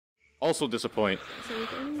Also disappoint.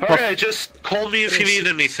 Alright, just call me if you need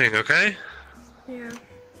anything, okay? Yeah.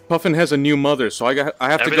 Puffin has a new mother, so I have to go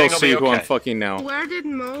Everything will see be who I'm okay. fucking now. Where did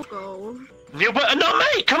Mo go? Yeah, but no,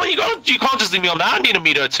 mate, come on, you can't just leave me on that. I need to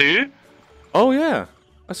meet her too. Oh yeah,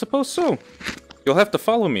 I suppose so. You'll have to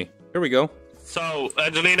follow me. Here we go. So,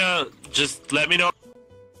 Angelina, just let me know.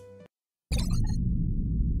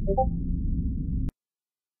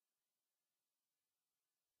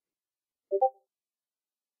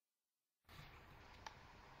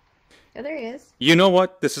 Oh, there he is. You know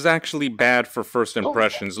what? This is actually bad for first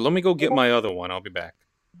impressions. Let me go get my other one. I'll be back.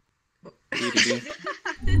 Okay.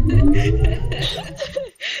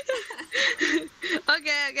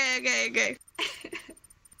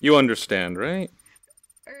 You understand, right?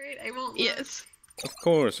 Alright, I won't. Yes. Of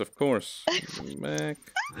course, of course. Back.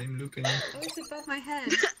 I'm looking. Oh, it's above my head.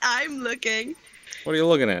 I'm looking. What are you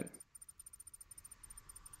looking at?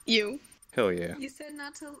 You. Hell yeah. You said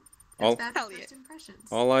not to. All- That's bad Hell for yeah. first impressions.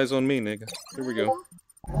 All eyes on me, nigga. Here we go.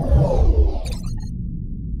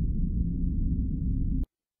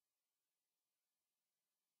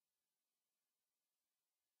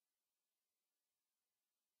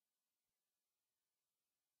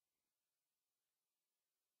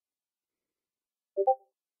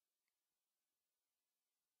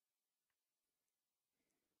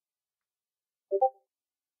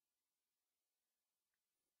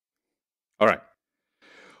 All right.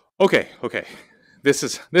 Okay, okay. This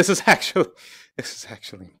is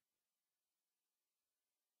actually.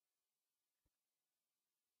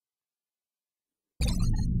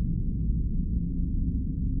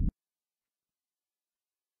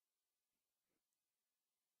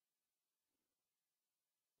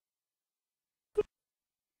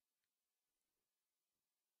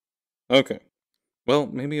 Okay. Well,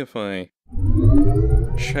 maybe if I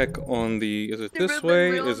check on the... Is it this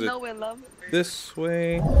way? Is it this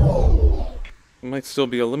way? It might still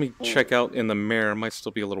be a... Let me check out in the mirror. It might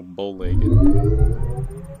still be a little bow-legged.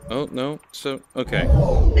 Oh, no. So, okay.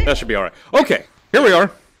 That should be alright. Okay, here we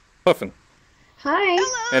are. Puffin. Hi.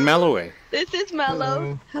 Hello. And Malloway. This is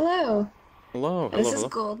Mallow. Hello. Hello, hello, This is hello.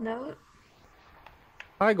 Gold Note.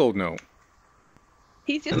 Hi, Gold Note.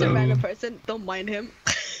 He's just a Hello. random person. Don't mind him.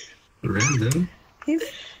 Random? He's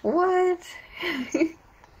what?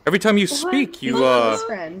 Every time you speak, What? you, He's my best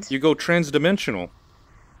friend. you go transdimensional.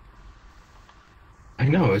 I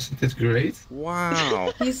know, isn't it great?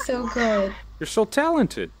 Wow. He's so good. You're so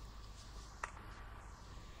talented.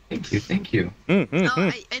 Thank you, thank you. No,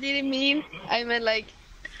 I didn't mean. I meant like.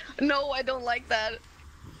 No, I don't like that.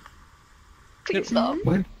 Please stop.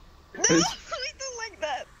 What? No, I don't like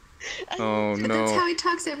that. Oh, But that's how no. he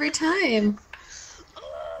talks every time.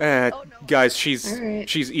 Uh, Oh, no. guys, she's Alright.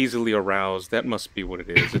 she's easily aroused. That must be what it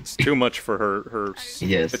is. It's too much for her.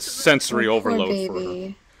 Yes. It's sensory Poor overload for her.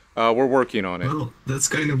 baby. We're working on it. Well, that's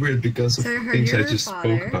kind of weird because of So her things I your just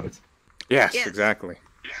father. spoke about. Yes, Yes. exactly.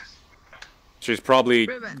 She's probably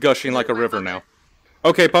Ribbon. gushing like a My river mother. now.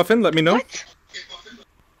 Okay, Puffin, let me know. What?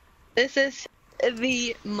 This is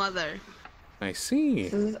the mother. I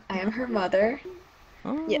see. I am her mother.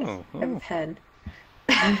 Oh, Yes. I have a oh. pen.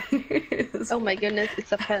 Oh my goodness,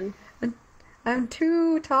 it's a pen. I'm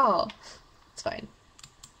too tall. It's fine.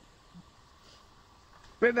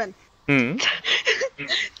 Ribbon. Hmm.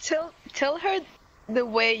 Tell her the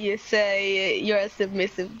way you say you're a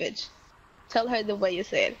submissive bitch. Tell her the way you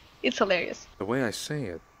say it. It's hilarious. The way I say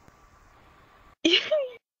it.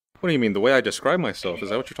 What do you mean? The way I describe myself? Is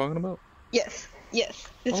that what you're talking about? Yes.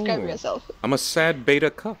 Describe Oh. yourself. I'm a sad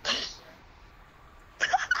beta cuck.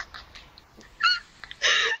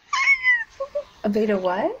 A beta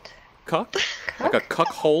what? Cuck? Like a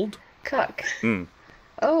cuckold? Cuck. Hmm.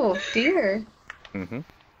 Oh, dear. Mm-hmm.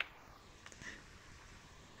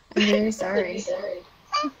 I'm very sorry.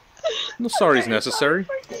 No sorry's necessary.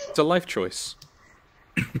 It's a life choice.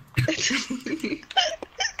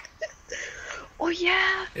 Oh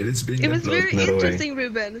yeah. It is being It was uploaded, very by the way. interesting,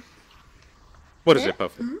 Ruben. What is it,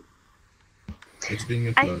 Puffin? It's being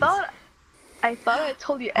I uploaded. thought I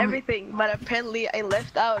told you everything, but apparently I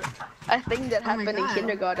left out a thing that Oh my happened in God.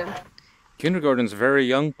 kindergarten. Kindergarten's very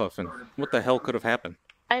young, Puffin. What the hell could have happened?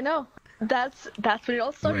 I know. That's when it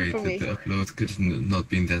all started Wait, for me. the upload could not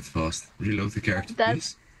been that fast. Reload the character, That's-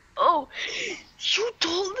 please. Oh, you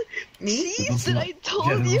told Me? Jeez, that I told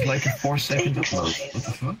yeah, that you. was like a 4-second upload. What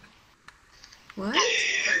the fuck? What?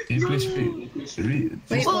 Can you please Wait,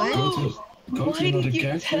 just what? go Why to another did you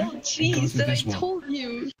character tell and go Cheese to that I this one. told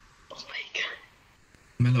you? Oh my god.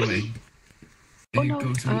 Melloway. Can you Oh, no.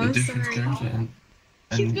 go to Oh, a I'm different sorry. character and...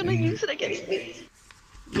 He's gonna use it against me.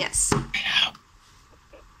 Yes.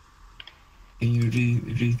 Can you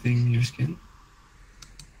rethink your skin?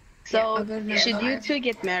 So, I'll go to number should you 5. two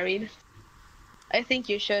get married? I think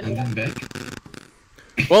you should. And then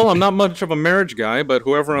back. Well, I'm not much of a marriage guy, but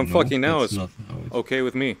whoever I'm No, fucking now that's is not how it- okay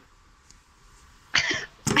with me.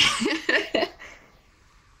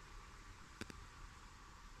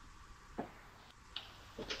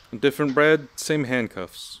 Different bread, same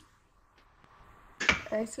handcuffs.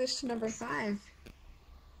 I switched to number 5.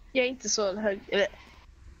 Jag är inte så hög.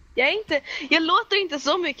 Jag låter inte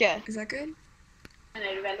så mycket. Is that good?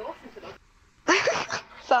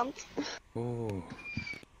 Sant. Oh,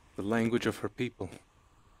 the language of her people.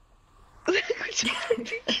 I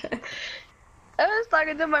was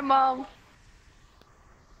talking to my mom.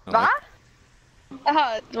 I Va?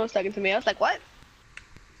 I was talking to me. I was like, what?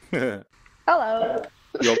 like- Hello.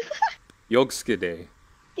 Yogskide.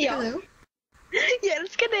 Yeah. Hello.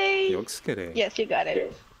 Yogskide. Yogskide. Yes, you got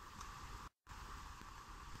it.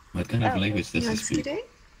 What kind of Oh. language does she speak? Day?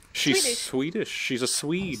 She's Swedish. She's a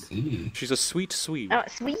Swede. See. She's a sweet Swede. Oh,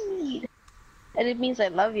 sweet. And it means I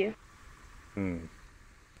love you. Hmm.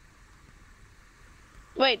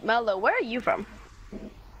 Wait, Mello, where are you from?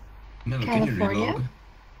 Mello, can you California? reload?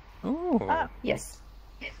 Oh. Ah, Yes.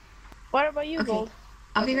 what about you, Okay. Gold?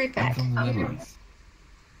 I'll be right I'm back. from the Netherlands.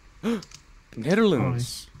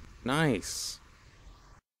 Netherlands. Nice.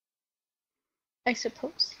 I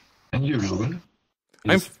suppose. And you, Ruben?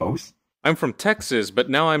 I'm- Suppose? I'm from Texas, but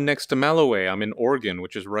now I'm next to Malloway. I'm in Oregon,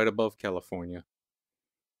 which is right above California.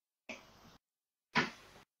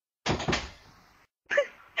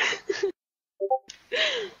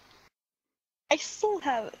 I still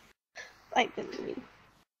have. I didn't mean.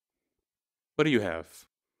 What do you have?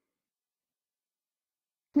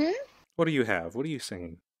 Hmm? What do you have? What are you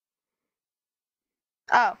saying?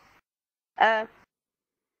 Oh.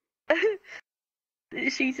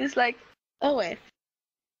 She's just like, oh wait.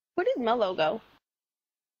 Where did Mello go?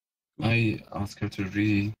 I asked her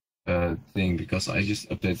to thing because I just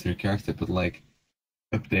updated her character, but like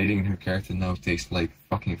updating her character now takes like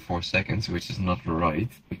fucking 4 seconds, which is not right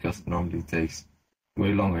because it normally takes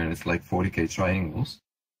way longer and it's like 40k triangles.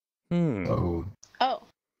 Hmm. So Oh.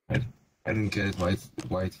 I don't get it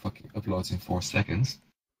why it fucking uploads in 4 seconds.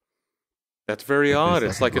 That's very But odd.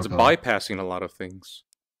 this It's like it's doesn't work bypassing a lot of things.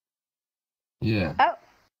 Yeah. Oh.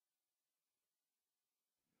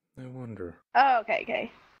 I wonder. Oh,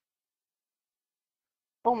 okay.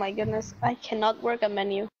 Oh my goodness, I cannot work a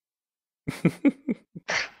menu.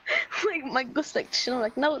 Like my goose like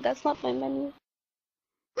like, no, that's not my menu.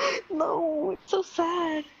 No, it's so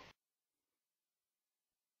sad.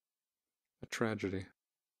 A tragedy.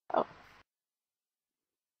 Oh.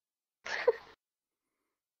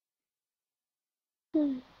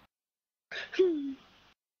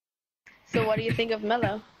 So what do you think of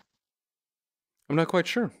Mello? I'm not quite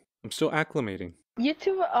sure. I'm still acclimating. You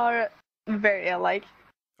two are very alike.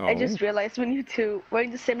 Oh, I just realized when you two were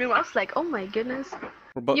in the same room, I was like, oh my goodness.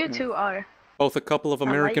 we're bo- You two are. both a couple of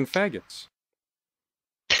American faggots.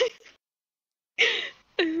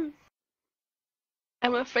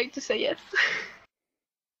 I'm afraid to say yes.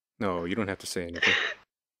 No, you don't have to say anything.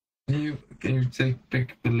 Can you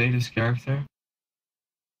pick the latest character?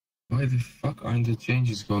 Why the fuck aren't the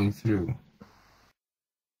changes going through?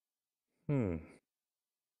 Hmm.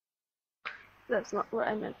 That's not what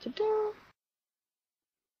I meant to do.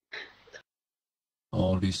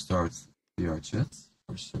 I'll restart the chat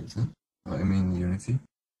for certain. I mean Unity.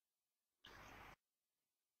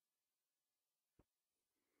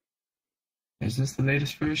 Is this the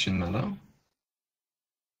latest version, Mello?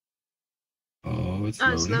 Oh, it's Oh,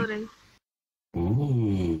 loading. it's loading.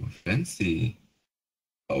 Ooh, fancy.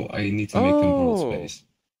 Oh, I need to make them world Oh, space.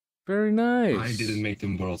 Very nice. I didn't make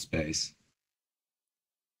them world space.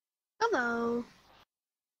 Hello.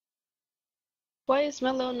 Why is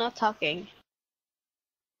Mello not talking?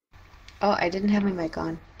 Oh, I didn't have my mic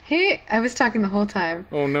on. Hey, I was talking the whole time.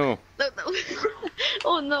 Oh no. No, no.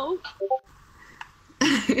 Oh no.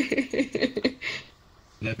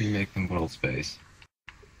 Let me make them world space.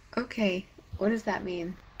 Okay, what does that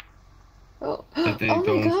mean? Oh, That they oh my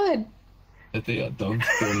don't- god! That they don't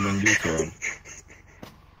turn when you turn.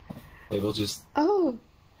 They will just... Oh!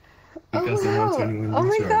 Oh Because they're not wow! turning when Oh you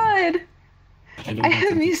my turn. god! don't I want have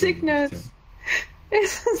them to music turn when you notes.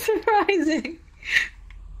 It's surprising.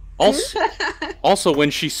 Also,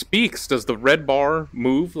 when she speaks, does the red bar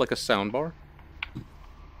move like a sound bar? turn.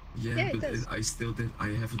 Yeah, Yeah, it but does. I still did... I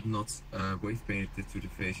haven't not wave painted it to the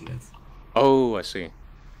face yet. Oh, I see.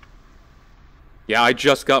 Yeah, I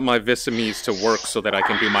just got my Vietnamese to work so that I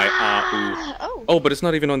can do my ah Oh. Oh, but it's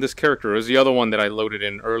not even on this character. It was the other one that I loaded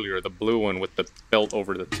in earlier, the blue one with the belt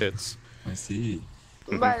over the tits. I see.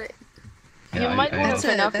 But Yeah, you might want That's to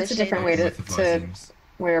turn off a the different way shaders. With the to volumes.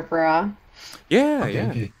 wear a bra. Yeah, Okay, yeah.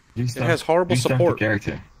 okay. It has horrible restart support. The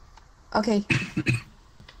character. Okay.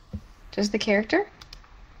 Just the character?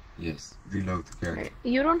 Yes, reload the character. Right.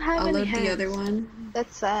 You don't have I'll any load hands. the other one.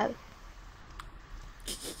 That's sad.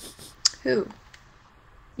 Who?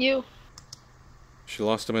 You. She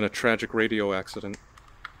lost him in a tragic radio accident.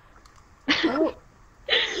 Oh,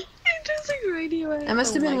 It does a radio. that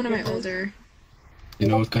must have been one of my older. You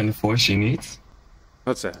know what kind of voice she needs?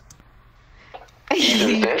 What's that?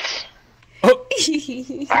 This. Oh!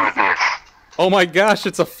 This. Oh my gosh,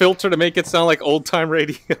 it's a filter to make it sound like old-time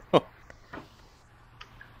radio.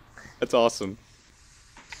 That's awesome.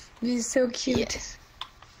 He's so cute. Yes.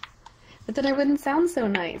 But then I wouldn't sound so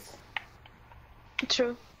nice.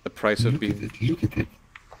 True. The price of Look at being... it, look at it.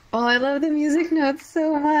 Oh, I love the music notes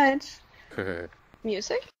so much.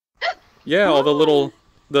 Music? Yeah, all the little...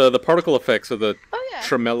 The particle effects of the Oh yeah.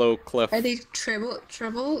 tremolo clef. Are they treble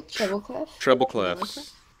clef? Treble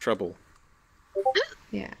clefs. Treble.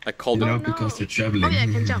 Yeah. I called You know, it... because they're traveling. Oh yeah, I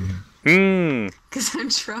can jump. Cause I'm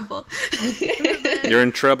trouble. You're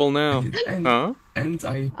in treble now. And, Huh? and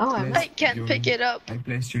I Oh, I'm- placed I can't your- pick it up. I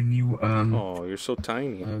placed your new Oh, you're so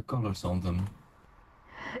tiny. colors on them.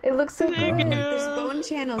 It looks so good. Yeah. There's bone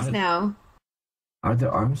channels now. Are the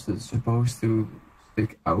arms supposed to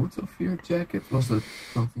stick out of your jacket? Was that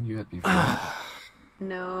something you had before?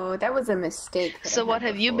 No, that was a mistake. that So I what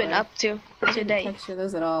had have you been before. up to I didn't today? texture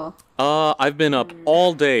those at all. I've been up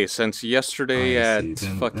all day since yesterday I at see.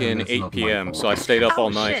 Then fucking that's 8 not my p.m. fault. So I stayed up Oh, all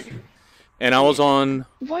night. shit. And I was on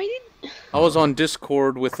Why did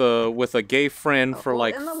Discord with a gay friend for Well,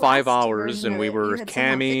 like in the 5 last hours, version and of we it, were you had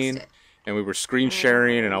somehow fixed camming, it. and we were screen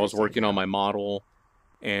sharing, and I was Oh, working on my model,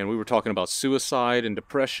 and we were talking about suicide and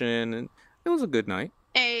depression, and it was a good night.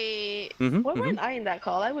 a Mhm, why weren't I in that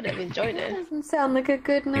call? I would have enjoyed it. Doesn't sound like a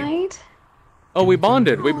good night. Oh, we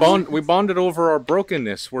bonded. We bonded over our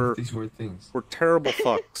brokenness. We're These were things. terrible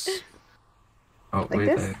fucks. Oh, Like wait,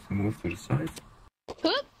 this? I have to move to the side.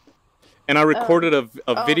 And I recorded a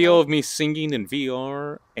Oh, video no. of me singing in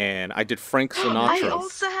VR, and I did Frank I Sinatra.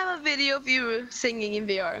 also have a video of you singing in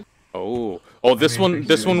VR. Oh, this Wait, one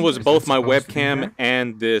is was that both my supposed to be webcam there?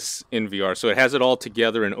 and this in VR, so it has it all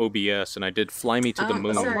together in OBS, and I did "Fly Me to the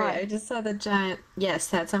Moon." Sorry, I just saw the giant. Yes,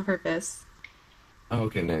 that's on purpose. Oh,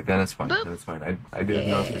 okay, no, then it's fine. Boop. Then it's fine. I didn't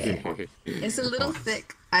know if it was It's a little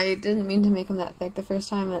thick. I didn't mean to make them that thick the first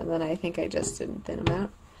time, and then I think I just didn't thin them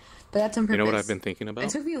out. But that's on purpose. You know what I've been thinking It about?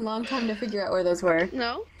 took me a long time to figure out where those were.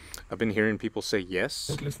 No? I've been hearing people say yes,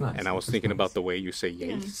 It looks nice. and I was It looks thinking nice. about the way you say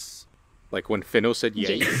yes. Like when Finno said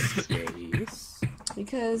yes, yes.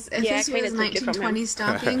 Because if Yeah, I this kinda was took it from him. 1920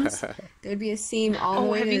 stockings, there'd be a seam all the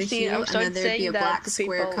Oh, way have to you the seen- heel, I'm and then starting there'd be a saying that black to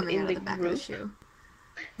square people coming in out the of the back of the group. shoe.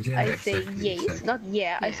 Yeah, I say exactly, yes, exactly. not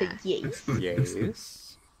yeah. I say Yeah. yes. Looks good, looks good.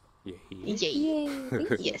 Yes. Yes. Yay. Yay!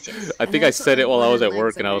 Yes, yes. I And think I that's said what it while I was at legs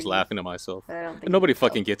work, and I are was in. laughing to myself. But I don't think And nobody it's so.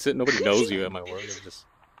 fucking gets it. Nobody knows you at my work.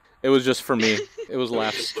 It was just for me. It was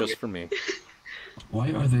laughs just for me.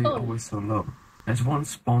 Why are they Oh. always so low? Has one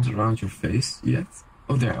spawned around your face yet?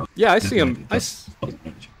 Oh, there. Yeah, I That see him. might be- that's spawned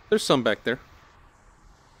around you. There's some back there.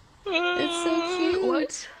 It's so cute.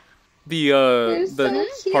 What? The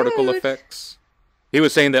so particle cute. effects. He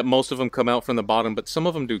was saying that most of them come out from the bottom, but some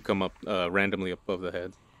of them do come up randomly above the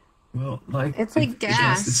head. Well, like... It's like if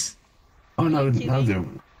gas. is- Oh, no, now they're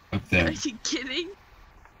up there. Are you kidding?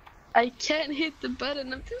 I can't hit the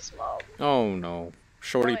button. I'm too small. Oh no,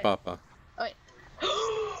 shorty Wait. papa!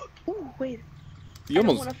 Ooh, wait. You I don't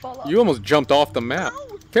almost wanna fall off. you almost jumped off the map.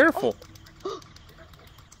 No. Careful.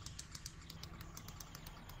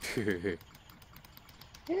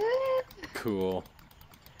 Cool.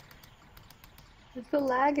 The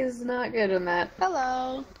lag is not good on that.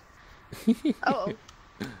 Hello. Oh.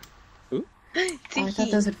 Ooh. Oh, I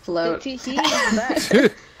thought those would float. The tee is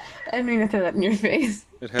back. I didn't mean to throw that in your face.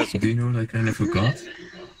 It has. Do you know, like, I never forgot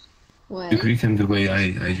What? to greet him the way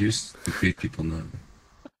I used to greet people now.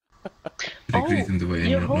 Should I greet him the way I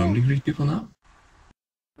your whole- normally greet people now?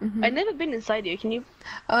 Mhm. I've never been inside you. Can you?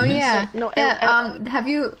 Oh yeah. No, Yeah. Have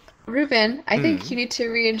you, Ruben? I think you need to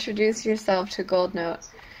reintroduce yourself to Gold Note.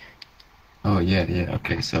 Oh, yeah, yeah,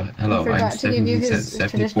 okay, so, hello, I I'm forgot to give you his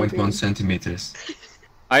traditional 70.1 greeting. centimeters.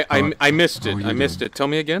 I missed How it. are you I missed doing? it. Tell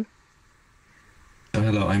me again. So,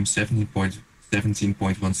 hello, I'm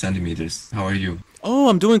 17.1 centimeters. How are you? Oh,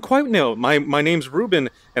 I'm doing quite well. My name's Ruben,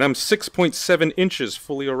 and I'm 6.7 inches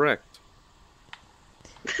fully erect.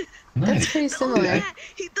 That's Nice. pretty similar. I-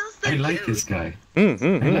 he does I that like too. this guy.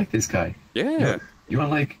 Mm-hmm. I like this guy. Yeah. You are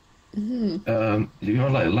like, you are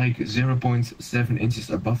like 0.7 inches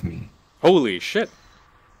above me. Holy shit.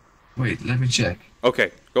 Wait, let me check.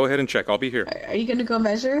 Okay, go ahead and check. I'll be here. Are you gonna go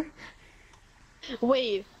measure?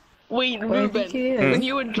 Wait, What I Ruben. think he is. When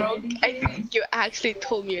you were drunk, I think you actually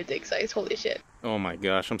told me your dick size. Holy shit. Oh my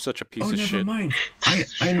gosh, I'm such a piece Oh, of never shit. mind.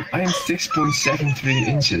 I'm 6.73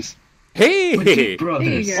 inches. Hey! With your There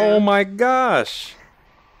brothers. you go. Oh my gosh!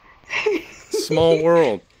 Small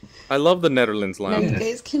world. I love the Netherlands Now lounge. you Yes.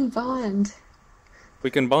 guys can bond. We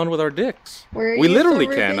can bond with our dicks. Where are We you literally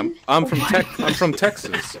from, can. Ruben? I'm from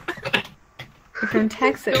Texas. You're from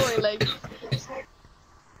Texas. Going like,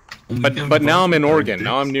 But now I'm in Oregon.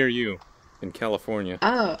 Now I'm near you, in California.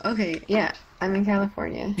 Oh, okay. Yeah, I'm in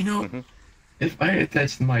California. You know, Mhm. if I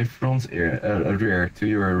attach my front rear to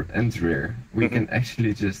your end rear, we Mhm. can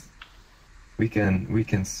actually just we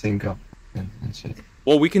can sync up and shit.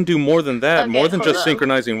 Well, we can do more than that. Okay, More than hold just on.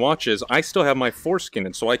 synchronizing watches. I still have my foreskin,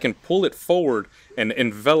 and so I can pull it forward and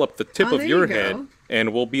envelop the tip Oh, of there your you head, go.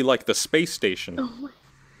 and we'll be like the space station. oh my,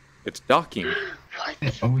 It's docking.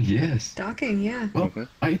 what? Oh yes. Docking, yeah. Well,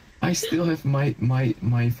 Mhm. I still have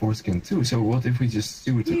my foreskin too. So what if we just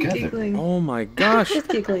do it You're together? giggling. Oh my gosh. Just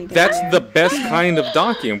giggling. That's down the there. best kind of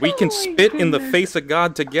docking. We can Oh my spit in the goodness. face of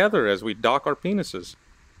God together as we dock our penises.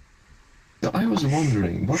 So I was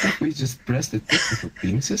wondering, what if we just press the tips of our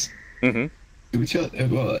penises Mm-hmm. to each other,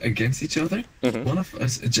 well, against each other? Mhm. One of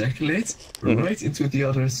us ejaculates Mhm. right into the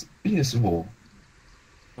other's penis hole.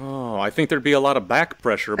 Oh, I think there'd be a lot of back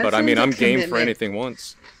pressure, but That I mean, sounds I'm like game for commitment. anything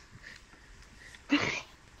once.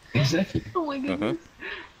 Exactly. Oh my goodness.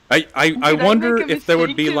 I Did I wonder make a if there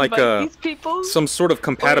would be mistake to like invite these people? some sort of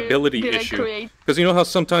compatibility did I issue. create Because you know how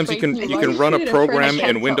sometimes you fake can new you can life? run a Create a friend program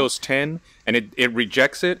account. in Windows 10 and it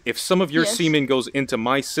rejects it. If some of your Yes. semen goes into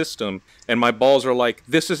my system and my balls are like,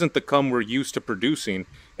 this isn't the cum we're used to producing,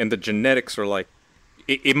 and the genetics are like,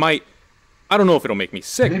 it might. I don't know if it'll make me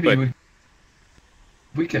sick, Maybe but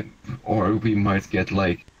we can, or we might get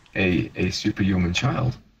like a superhuman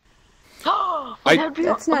child. Oh, I- that'd be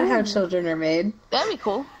That's not how oh, children are made. That'd be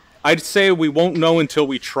cool. I'd say we won't know until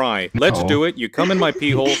we try. Let's No. do it. You come in my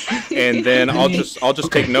pee hole, and then I'll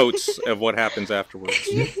just take notes of what happens afterwards.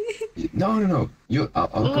 No. I'll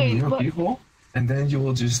come Wait, in your what? pee hole, and then you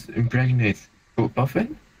will just impregnate Puffin,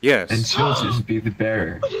 and Yes. she'll just be the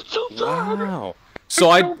bearer. It's so bad. Wow. So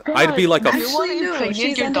I'd be like a You wanna Actually, no, impregnate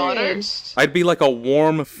she's your daughter? underage. I'd be like a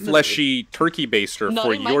warm, fleshy turkey baster Not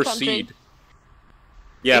for in my your country. seed.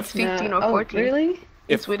 Yeah, It's 15 or Oh, 14 really? in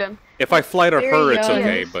If- Sweden. if I fly to Very her, it's young.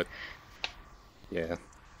 okay, but yeah.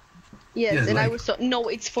 Yes, Yeah, and I like- was so no,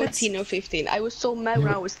 it's 14 or 15. I was so mad when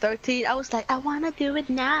Yeah. I was 13. I was like, I wanna do it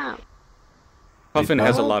now. Puffin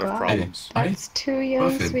has a Oh, lot of God. problems. That's too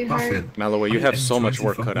young, Puffin, sweetheart. Puffin. Malloy, you I have am so much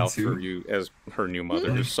work 20 cut out fucking for two. you as her new mother.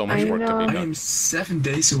 Mm. There's so much I work to be know. I done. am 7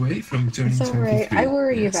 days away from turning It's 23. alright. I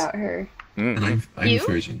worry yes. about her. Mhm. And I'm You? a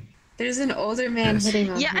virgin. There's an older man Yes. hitting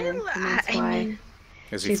on Yeah, her, I know. and that's I why mean,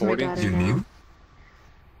 Is he she's my 40? daughter You now. knew?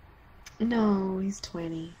 No, he's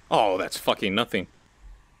 20. Oh, that's fucking nothing.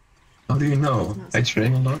 How do you know? I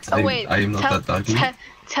train a lot. oh wait, I am not tell, that ugly.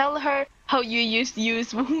 tell her how you used to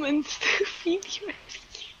use women to feed you.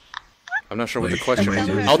 I'm not sure what the Wait, question am I is.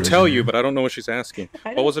 doing I'll this tell right you, now? but I don't know what she's asking. I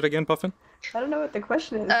What don't- was it again, Puffin? I don't know what the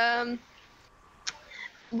question is.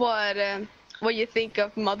 What you think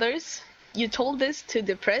of mothers? You told this to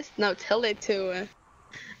the press. Now tell it to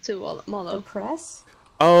the Molo. press?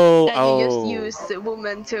 Oh, That you oh. just use the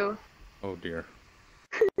woman to. Oh dear.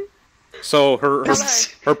 So her Tell her.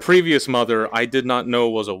 her previous mother, I did not know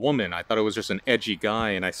was a woman. I thought it was just an edgy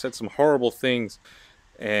guy, and I said some horrible things.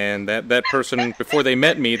 And that person, before they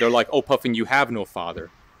met me, they're like, "Oh, Puffin, you have no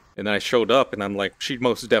father." And then I showed up, and I'm like, "She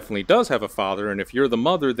most definitely does have a father. And if you're the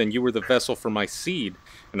mother, then you were the vessel for my seed."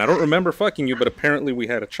 And I don't remember fucking you, but apparently we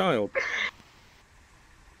had a child.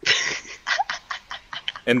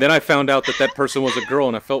 And then I found out that that person was a girl,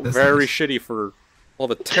 and I felt That's very nice. shitty for all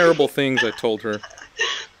the terrible things I told her.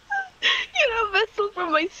 You're a vessel for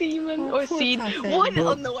my semen Oh, or poor seed. Puffin. What? Oh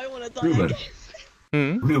Well, no, I wanna die. Ruben.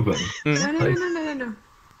 Hmm? Ruben, No.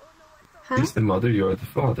 Huh? he's the mother, you're the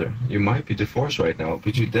father. You might be divorced right now,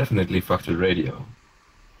 but you definitely fucked the radio.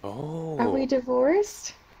 Oh. Are we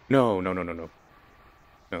divorced? No.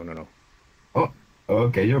 Oh,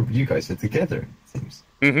 okay, you guys are together, it seems.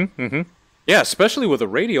 Mm-hmm. Yeah, especially with a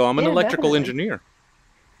radio. I'm an Yeah, electrical definitely. engineer.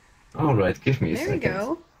 Alright, give me a There we second.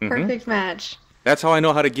 go. Mhm. Perfect match. That's how I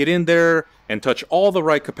know how to get in there and touch all the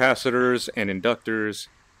right capacitors and inductors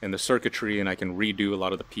and the circuitry, and I can redo a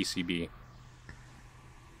lot of the PCB.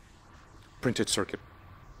 Printed circuit.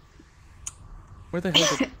 Where the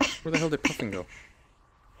hell did Puffin go?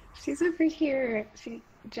 She's over here. She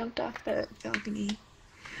jumped off the balcony.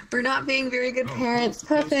 We're not being very good parents,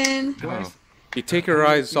 Puffin. Oh. You take her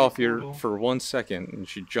eyes off you for 1 second, and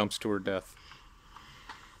she jumps to her death.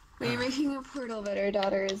 We're making a portal, but our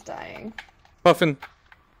daughter is dying. Puffin,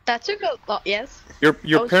 That took a lot. Yes. your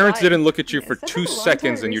I was parents trying. didn't look at you Yes, for that 2 took a long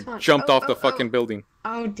seconds time and to you respawn. jumped Oh, off the oh, fucking oh. building.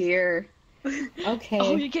 Oh dear. Okay.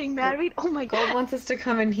 Oh, you're getting married? Oh my Gold god. wants us to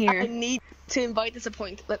come in I here. need to invite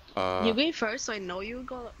Disappoint. But you go in first, so I know you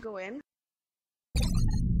go in.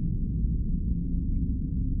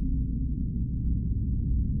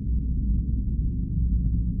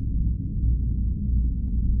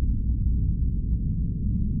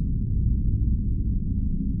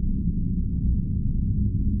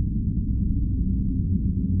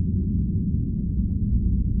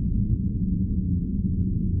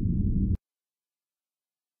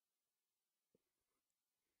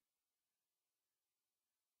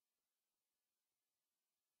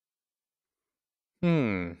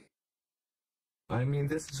 Hmm. I mean,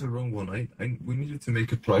 this is a wrong one. We needed to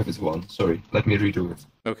make a private one. Sorry, let me redo it.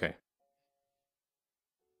 Okay.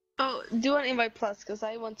 Oh, do an invite plus, because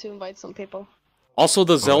I want to invite some people. Also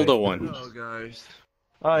the Zelda Alright. one. Hello, guys.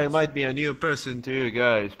 I might be a new person to you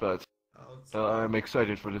guys, but I'm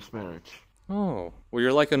excited for this marriage. Oh, well,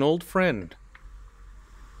 you're like an old friend.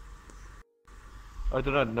 I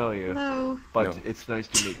do not know you, Hello. but No. it's nice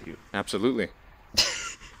to meet you. Absolutely.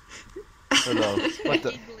 Hello.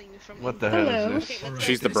 What the hell Hello. is this? Alright,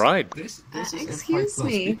 She's the bride. This is excuse Invite Plus.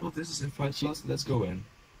 me. People, this is Invite Plus. Let's go in.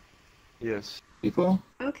 Yes. People?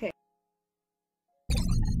 Okay.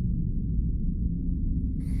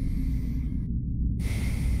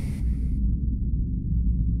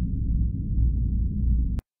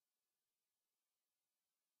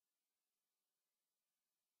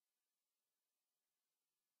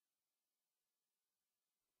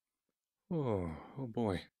 Oh, oh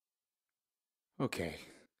boy. Okay.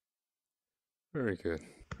 Very good.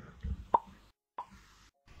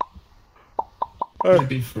 Can it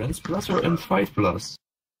be Friends Plus or Invite Plus?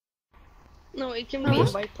 No, it can be Yes.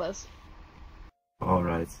 invite plus.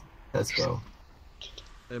 Alright, let's go.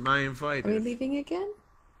 Am I Are we invited? leaving again?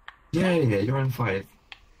 Yeah, you're Invite.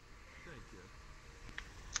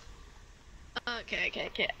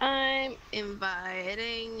 Okay. I'm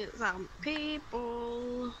inviting some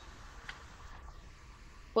people.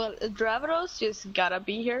 Well, Dravaros just gotta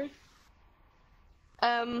be here.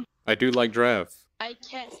 I do like Drav. I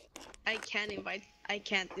can't invite. I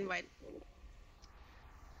can't invite.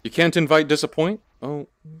 You can't invite Disappoint? Oh,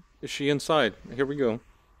 is she inside? Here we go.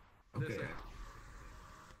 Okay.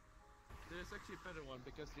 There's actually a better one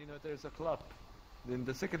because there's a club. In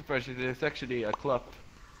the second version, there's actually a club.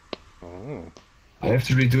 Oh. I have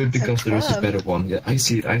to redo it because there is a club. better one. Yeah, I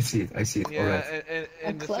see it. Yeah, Alright. and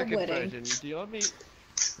in the club second wedding. version, do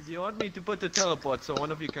you want me to put the teleport so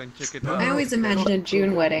one of you can check it No, out? I always imagined a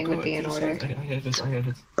June wedding would be in Go order. ahead, I have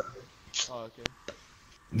it. Oh, okay.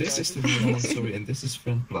 This is the real one, sorry, and this is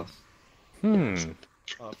Friend Plus. Hmm.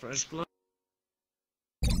 Friends Plus.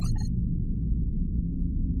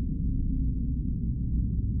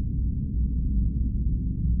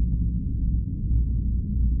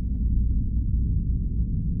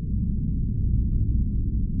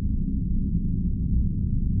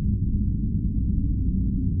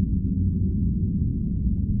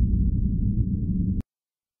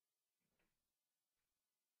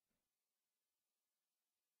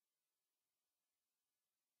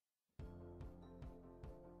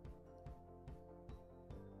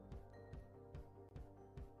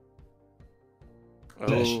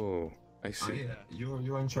 Oh, I see.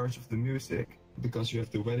 You're in charge of the music because you have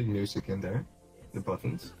the wedding music in there, the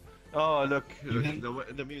buttons. Oh, look, hand-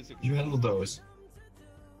 the music. You handle those.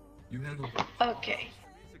 Okay.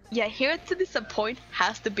 Yeah, here to Disappoint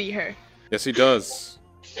has to be her. Yes, he does.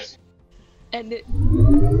 And it...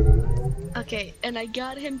 Okay, and I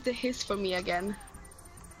got him to hiss for me again.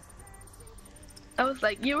 I was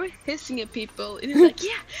like, you were hissing at people, and he's like,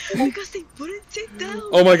 yeah, because they wouldn't sit down.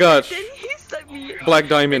 Oh my gosh. Then he hissed at me. Black And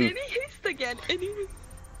Diamond. then he hissed again, and he was...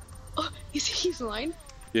 Oh, is he lying?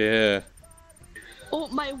 Yeah. Oh,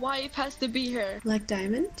 my wife has to be here. Black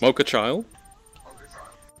Diamond? Mocha Child?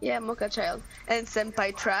 Yeah, Mocha Child. And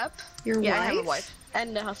Senpai Trap. Your Yeah, I have a wife? wife.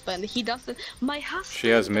 And the husband. He doesn't... My husband She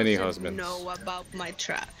has many doesn't husbands. know about my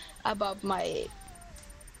trap. About my...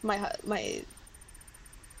 My...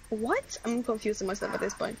 What? I'm confusing myself at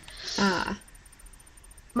this point. Ah.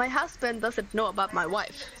 My husband doesn't know about my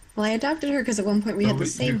wife. Well, I adopted her because at one point we had Oh, the you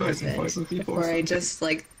same guys invite husband. some people or Before I something? just,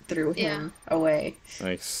 like, threw Yeah. him away.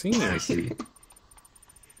 I see. I see.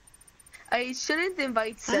 I shouldn't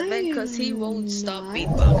invite Seven because he won't stop not.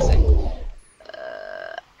 beatboxing.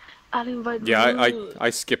 I'll invite Yeah, I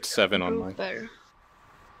Ru- skipped 7 on mine. Ruper.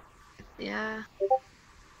 Yeah.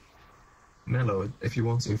 Mello, if you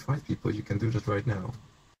want to invite people, you can do that right now.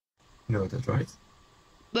 You know that, right?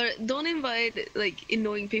 But don't invite like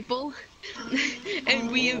annoying people.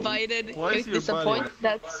 And we invited Why is your disappoint. body-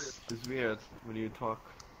 That's It's weird when you talk.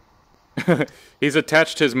 He's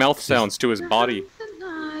attached his mouth sounds to his body.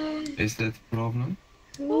 Is that a problem?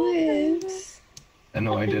 Lives.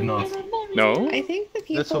 No, I did not. No? I think the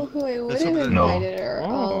Let's people hope- who I would let's have hope that- No. invited are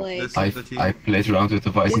all like Let's I hope that he- I played around with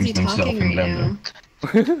the busy Vikings themselves talking in right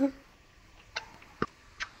Blender. now.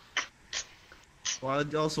 Well,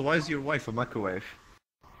 also, why is your wife a microwave?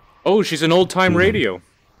 Oh, she's an old-time radio.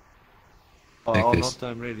 Oh, Like all this. not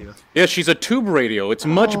time radio. Yeah, she's a tube radio. It's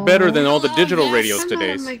much better than all the digital yes. radios I'm not a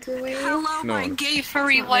today. microwave. Hello, No. my gay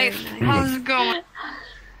furry Not wife. very nice. How's it going?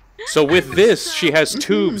 So with this, she has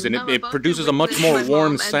tubes, and I'm it about to produces a much witness more my mom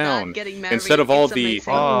warm and dad sound. getting married. Instead of all It's the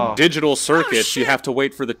amazing. Oh. digital circuits, you shit. have to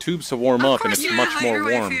wait for the tubes to warm up, and it's much more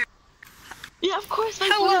warm. Yeah, of course. Why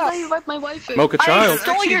Hello. would I invite my wife? Mocha I child.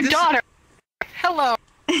 stole Actually, your this- daughter. Hello.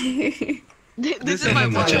 This is my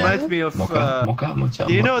Mocha. wife. reminds me of. Mocha, mocha, mocha.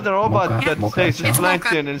 Do you know the robot mocha, that mocha, says It's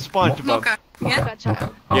Plankton and SpongeBob? Mocha. Yeah. Mocha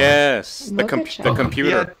child. Yes, the Mocha the child. computer.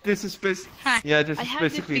 Yeah, this is Hi. yeah, this I is have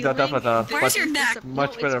basically the that feeling avatar, this Where's but your neck? is a-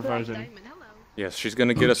 much it's better Black version. Diamond. Hello. Yes, she's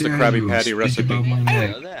gonna How get us the dare Krabby you Patty speak recipe. above my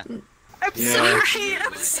neck. I'm sorry.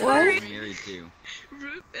 I'm sorry. Married too.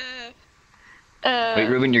 Ru- Wait,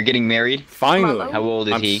 Ruben, you're getting married? Finally. How old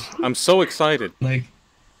is I'm, he? I'm so excited. Like,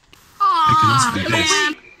 Aww, It can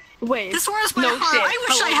man. Wait. This warms my No heart. shit. I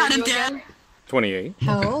wish How I old had are a you dad. again? 28.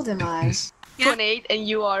 How old am I? yes. Yeah. 28, and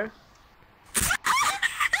you are.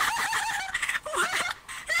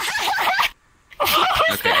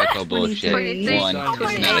 Okay, I call bullshit. 23. One,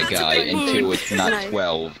 it's not a guy, and two, it's not Nice.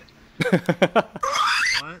 12.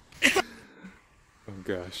 Oh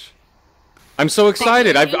gosh. I'm so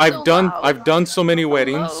excited. I've done so many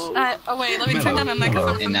weddings. Oh wait, let me turn down my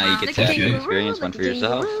microphone. And now you get to have the experience one for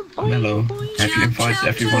yourself. Mellow. Have you invited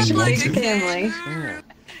everyone you want Big to? family.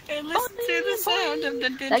 And listen to the sound of the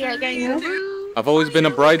Like, I didgeridoo. I've always been a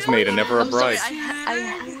bridesmaid and never a I'm sorry, bride.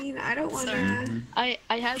 I mean, I don't want to. I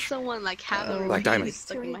had someone like have a Black Diamond. There's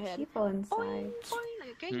stuck too in my many head. people inside. Like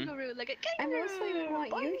a kangaroo, like a I kangaroo. mostly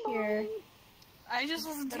don't want you here. I just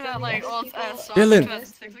listened to that like old ass song. Dylan.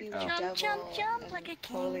 Jump, jump, jump like a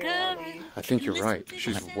Totally kangaroo. lonely. I think you're right.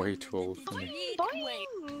 She's way too old for me.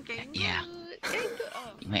 Yeah.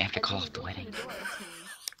 You might have to call off the wedding.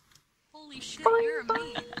 Holy shit, you're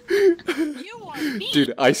me. You are me.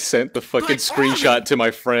 Dude, I sent the fucking screenshot to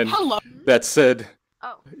my friend Hello. that said,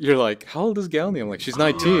 Oh. you're like, how old is Galney? I'm like, she's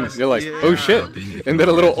 19. You're like, Yeah. oh shit. Isn't that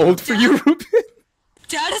a little old for you, Ruben?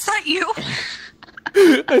 Dad, is that you?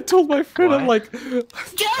 I told my friend, I'm like, Dad, is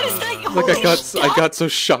that you? like Holy I got so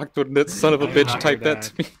shocked when that son of a bitch typed that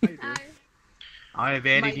to me. I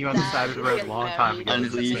abandoned you on the side of the road a long time ago.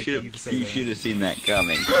 Honestly, you should have seen that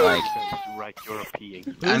coming. Like, Right, you're peeing.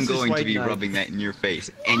 I'm This is going to White be Knight. rubbing that in your face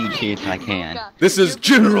any chance I can. This is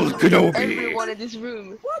General Kenobi. Everyone in this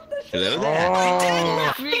room. Hello there.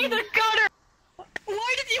 Oh, Be the gutter.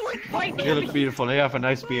 Why did you invite me? you look beautiful. You have a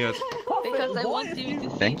nice beard. Because I want you to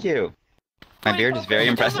see. Thank you. My beard is very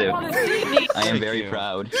impressive. I am very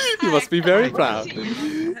proud. You must be very proud.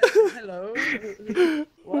 Hello.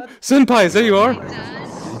 Senpai, there you are.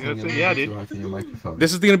 Yeah, dude.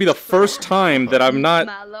 This is gonna be the first time that I'm not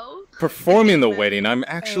Mallow. performing the wedding. I'm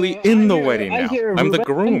actually in the wedding now. I'm the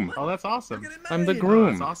groom. Oh, that's awesome. I'm the That's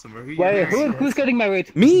groom. awesome. Wait, who's getting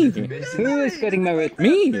married? Me. Who is getting married?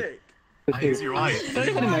 Me. It's your wife. Who's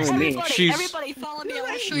getting married? Me. She's Everybody follow me. I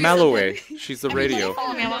want to show you Malloway. She's the radio.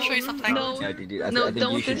 Follow me. I want to show you something. No. Yeah, dude, I No, think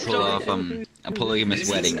don't you should destroy pull off it. a polygamous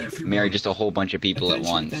wedding. Marry just a whole bunch of people at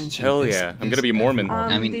once. Hell yeah. I'm gonna be Mormon.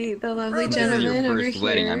 I mean, the lovely This is your gentleman over first here.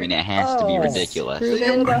 wedding. I mean, it has to be ridiculous.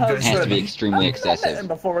 Ruben. It has to be extremely excessive.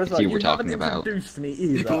 That's who we're talking about.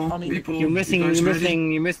 You're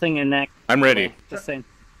missing a neck. I'm ready. Just saying.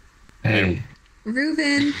 Hey,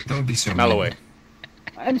 Ruben. don't be so Malloway.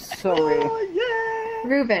 I'm sorry.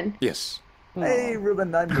 Ruben. Yes. Hey,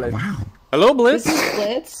 Ruben, I'm Blitz. Wow. Hello, Blitz. This is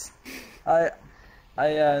Blitz. I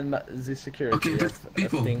am the security Okay, but of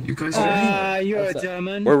people, thing. you guys are ready? You're a What's that?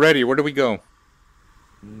 German. We're ready. Where do we go?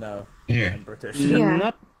 No, Here, I'm British. Yeah.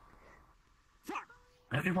 Not.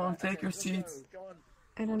 everyone take your seats.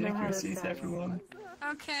 I don't know Take how your to seats, start. everyone.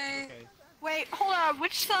 Okay. Wait, hold on.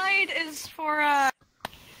 Which side is for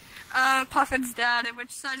Puffin's dad, and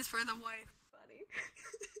which side is for the wife?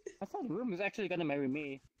 I thought Ruben was actually gonna marry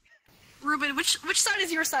me. Ruben, which side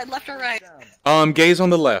is your side, left or right? Gays on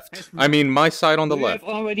the left. I mean, my side on the We have left.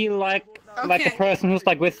 already like a Okay. person who's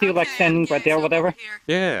like with you, like Okay, standing okay, right there, so whatever. over here.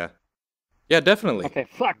 Yeah. Yeah, definitely. Okay,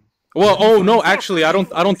 fuck. Well, oh no, actually, I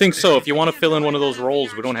don't think so. If you want to fill in one of those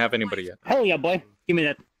roles, we don't have anybody yet. Hell yeah, boy. Give me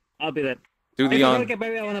that. I'll be that. Do If the I don't get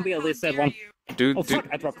married, I wanna be at least that How one. dare you. Oh fuck,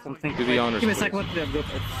 I dropped something. do the honors, Give me a please. second, what did I do? Oh,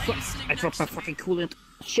 fuck, I dropped my fucking coolant.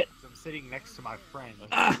 Shit. I'm sitting next to my friend. You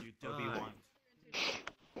W1.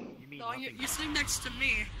 No, you're sitting next to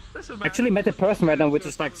me. I actually met a person right now which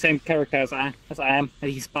is like same character as I am,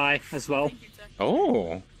 and he's bi as well.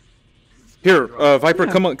 Oh. Here, Viper,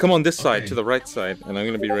 come on this side, to the right side, and I'm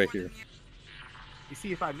gonna be right here. You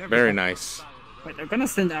see, if I've never Very nice. Wait, I'm gonna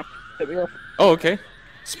stand up. There we go. Oh, okay.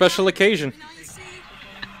 Special occasion.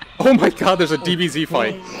 Oh my god, there's a DBZ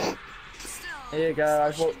fight. Here you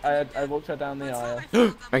go. I walked her down the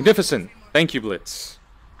aisle. Magnificent. Thank you, Blitz.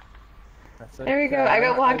 There we go. I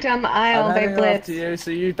got walked down the aisle by Blitz. To you,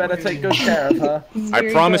 so you better take good care of her.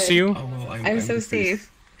 I promise you. I'm so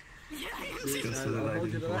safe. Just so that I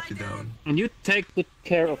didn't walk you down. And you take good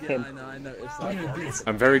care of him. I noticed.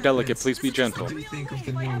 I'm very delicate, please be gentle. What do you think of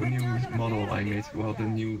the new model I made? Well, the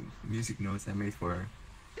new music notes I made for her.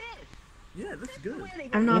 Yeah, that's good.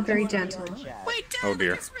 I'm not very gentle. Wait, Dad, Oh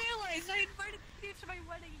dear. I just realized I invited you to my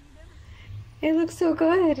wedding and you never... It looks so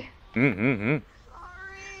good. Mm-hmm.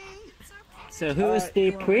 So who is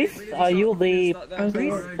the priest? Are you the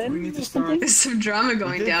priest then? Or something? There's some drama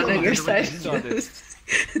going down on your side of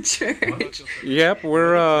the church. Yep,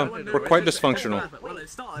 we're quite dysfunctional.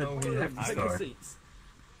 No, we have to start.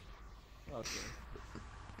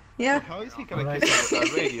 Yeah. How is he gonna kiss a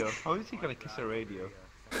radio? How is he gonna kiss a radio?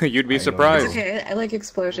 You'd be surprised. It's okay. I like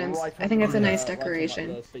explosions. I think it's a nice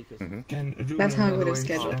decoration. Mm-hmm. That's how I would have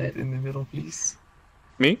scheduled it. In the middle, please.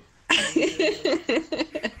 Me?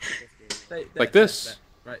 Like this.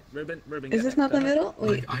 Right, Ruben. Is this not the middle?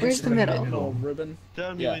 Wait, where's the middle? No, Ruben.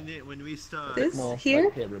 Tell me Yeah. when we start. This? More Here?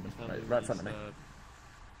 Right here, Ruben. Right in front of me.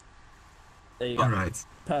 There you go. Alright,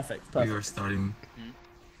 Perfect. we are Perfect. starting.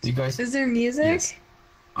 You guys? Is there music? Yes.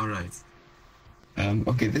 Alright.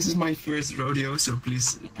 Okay, this is my first rodeo, so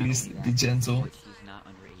please be gentle.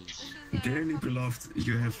 Dearly beloved,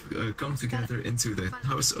 you have come together into the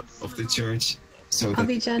house of the church, so I'll that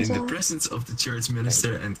be in gentle. the presence of the church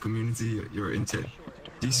minister and community, your intent,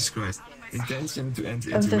 Jesus Christ, intention to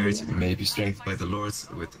enter into marriage may be strengthened by the Lord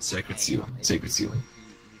with sacred seal.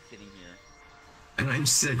 And I'm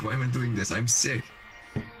sick. Why am I doing this? I'm sick.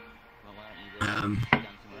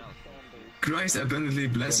 Christ abundantly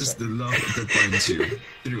blesses the love that binds you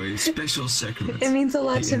through a special sacrament. It means a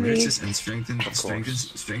lot He to me. enriches and strengthens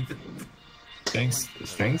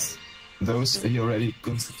those he already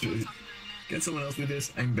constituted. Can someone else do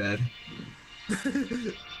this? I'm bad.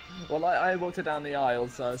 Well, I walked her down the aisle,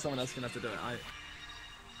 so someone else can have to do it.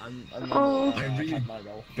 I'm really my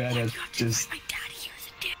role. bad at just.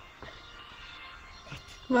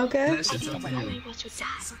 Mocha? Bless it up to you.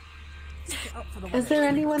 Is there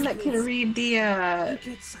anyone that can read the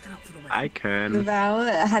I can. vow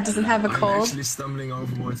that doesn't have a I'm cold? actually stumbling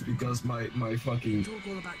overboard because my fucking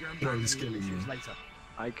throat is killing me.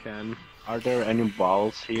 I can. Are there any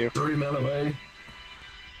balls here? Sorry, Melloway.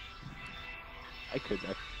 I could.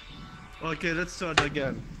 Okay, let's start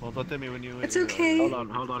again. Hold on, tell me when you. It's okay. Hold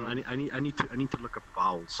on. I need to look up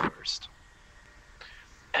vowels first.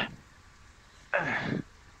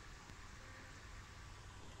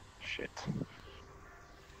 Shit.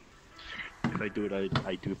 If I do it,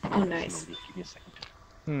 I do it. Oh, nice. Give me a second.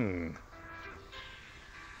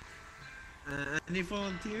 Any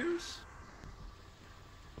volunteers?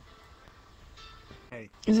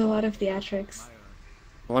 There's a lot of theatrics.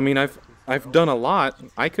 Well, I mean, I've done a lot.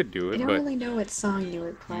 I could do I it, don't but really know what song you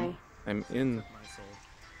would play. I'm in.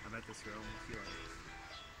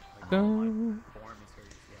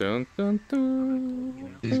 Dun, dun,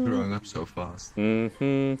 dun. He's growing up so fast.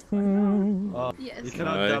 Mm-hmm. Yes. You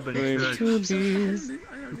cannot dub in church.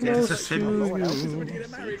 It's a sin.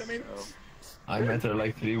 I met her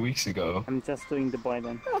like 3 weeks ago. I'm just doing the boy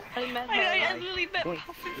then. I met her. I literally met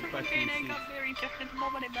Puffy from the day I got married just the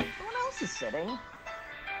moment I met someone else is sitting.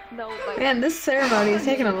 No, like Man, this ceremony is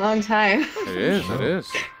taking a long time. It is. It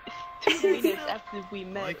is. 2 minutes after we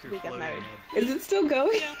met, we got married. Is it still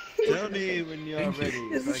going? Tell me when you're ready.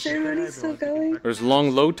 Is the ceremony still going? There's long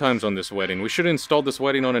load times on this wedding. We should have installed this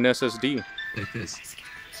wedding on an SSD. Like this.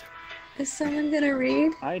 Is someone gonna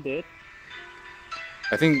read? I did.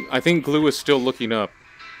 I think Glue is still looking up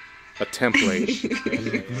a template.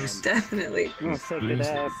 Definitely. Oh, so good Blue's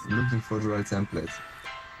ass. looking for the right template.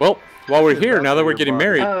 Well, while we're here, now that we're getting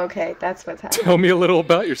married, Oh, okay, that's what's happening. tell me a little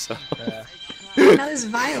about yourself. How is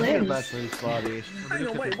violins?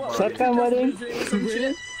 Shotgun wedding?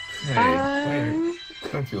 Hey,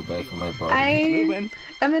 don't feel bad for my body.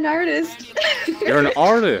 I'm an artist. You're an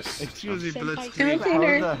artist. Excuse me, Blitz. I'm a How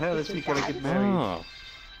painter. the hell is he gonna get married? Oh.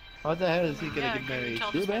 How the hell is he gonna get married?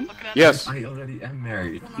 Ruben? Yes. I already am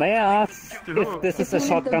married. May I ask if this is a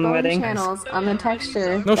shotgun wedding? Channels on the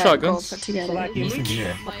texture. No that shotguns. Gold put together. Listen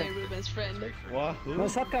here. My Ruben's friend. What? No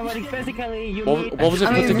shotgun wedding. Basically, you What, need. what was it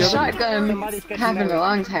I put mean, the together? shotgun happened a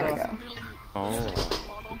long time ago. Oh.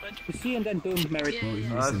 You see, and then boom, married.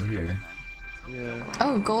 Listen here. Yeah.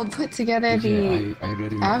 Oh, Gold put together the I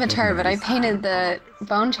already avatar, but I painted the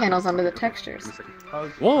bone channels onto the textures.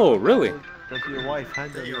 Whoa, really? Does your wife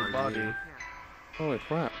handle your body? Holy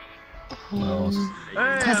crap.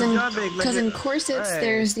 Because in corsets,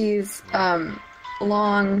 there's these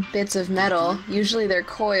long bits of metal. Usually they're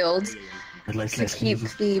coiled to keep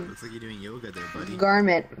the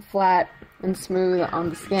garment flat and smooth on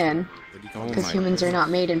the skin. Because humans are not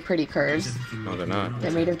made in pretty curves. No, they're not.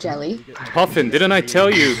 They're made of jelly. Puffin, didn't I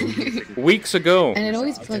tell you weeks ago? And it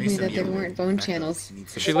always bugged me that there weren't bone channels.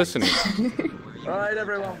 Is she listening? Alright,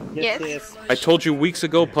 everyone. Yes. I told you weeks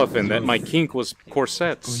ago, Puffin, that my kink was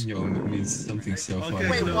corsets. Coño means something so funny.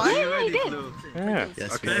 Wait, what? I did. Yeah.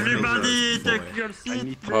 Yes, Everybody, take your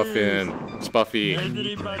seat. Puffin, it's Buffy.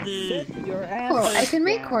 Everybody. Oh, I can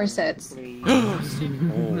make corsets. Oh.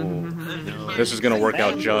 This is gonna work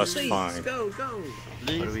out just fine. Go, go.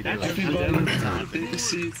 What are we doing? Everybody, take a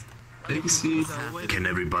seat. Take a seat. Can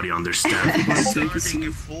everybody understand? Take a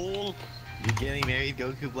seat. Fool! You're getting married,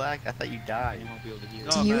 Goku Black? I thought you died.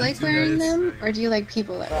 Do you like wearing them, or do you like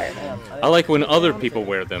people that wear them? I like when other people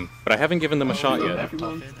wear them, but I haven't given them a shot yet.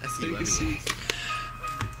 Everyone, take a seat.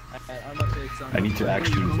 I need to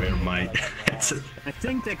actually wear my headset. I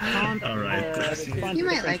think they can't. Alright. Define You the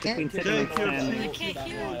might like difference it. between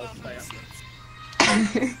cigarettes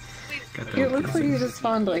and. It looks like he's just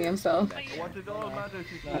fondling himself.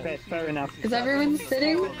 Okay, fair enough. Is everyone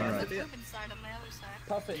sitting?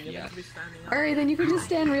 Alright, then you can just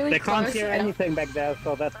stand really They can't close. hear anything back there,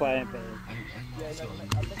 so that's why I'm.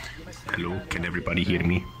 Hello, can everybody hear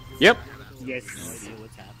me? Yep. Yes.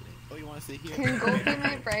 Can Gold be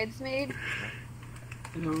my bridesmaid?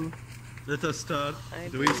 Let us start.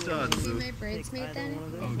 Do we start? Can you be my bridesmaid then?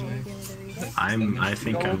 I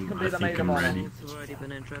think I'm ready.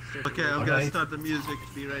 Okay, I'm gonna start the music.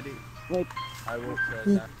 Be ready. Wait.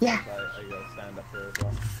 Yeah.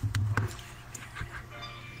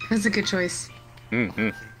 That's a good choice. Mm-hmm.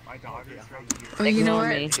 Oh, you know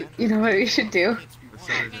what? You know what we should do?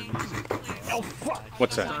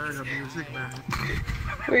 What's that?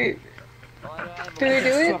 Wait. Do we do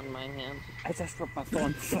it? I just dropped my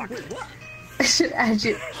phone. Fuck. I should add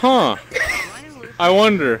you. Huh. I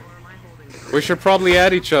wonder. We should probably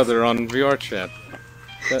add each other on VR chat.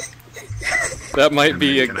 That might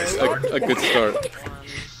be a good start.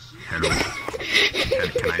 Hello.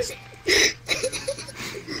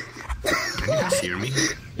 Can you guys hear me?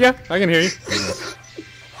 Yeah, I can hear you.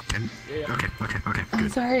 Okay, I'm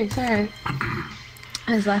good. sorry.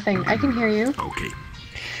 I was laughing. I can hear you. Okay.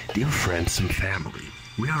 Dear friends and family,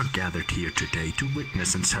 we are gathered here today to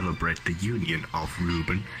witness and celebrate the union of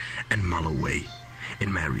Ruben and Malloway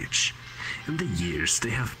in marriage. In the years they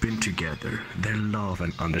have been together, their love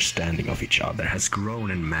and understanding of each other has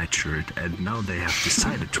grown and matured, and now they have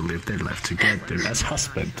decided to live their life together as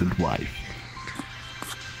husband and wife.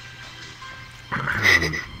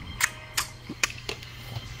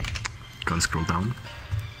 Gotta scroll down.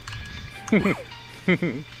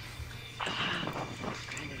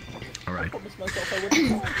 Alright.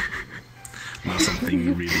 Now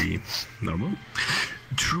something really normal.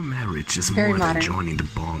 True marriage is Very more than modern. joining the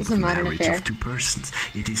bond It's of a modern marriage affair. of two persons.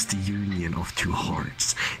 It is the union of two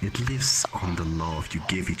hearts. It lives on the love you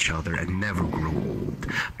give each other and never grow old,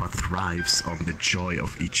 but thrives on the joy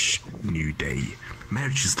of each new day.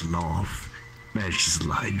 Marriage is love. Marriage is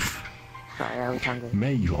life. Sorry, I was hungry.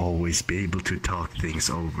 May you always be able to talk things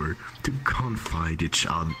over, to confide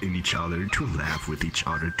in each other, to laugh with each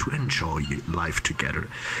other, to enjoy life together,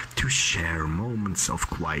 to share moments of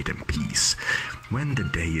quiet and peace. When the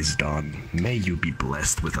day is done, may you be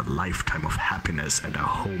blessed with a lifetime of happiness and a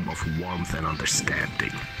home of warmth and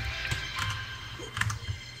understanding.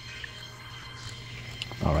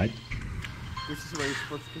 Alright. This is where you're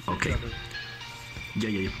supposed to kiss Okay. each other.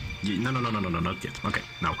 Yeah. No, not yet. Okay,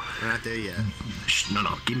 now. We're not there yet. Shh, no,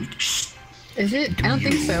 give me. Shh. Is it? I don't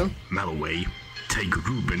think so. Malloway, take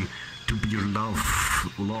Ruben to be your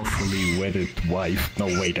lawfully wedded wife. No,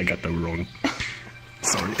 wait, I got that wrong.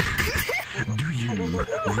 Sorry. Do you,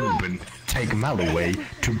 Ruben, take Malloway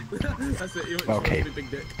to... Okay.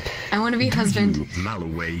 I want to be husband. You,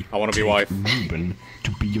 Malloway, I want to be wife. Ruben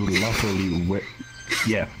to be your lawfully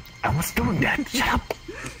Yeah, I was doing that. Shut up.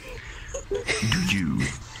 Do you,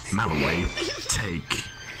 Malloway, take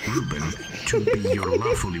Ruben, to be your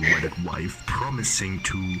lawfully wedded wife, promising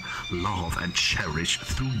to love and cherish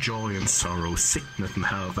through joy and sorrow, sickness and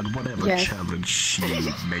health, and whatever challenge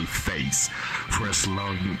you may face, for as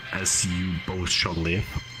long as you both shall live.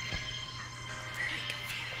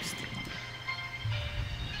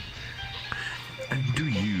 And do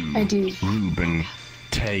you, Ruben,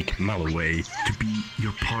 take Malloway to be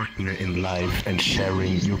your partner in life and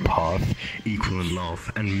sharing your path, equal in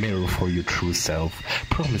love and mirror for your true self,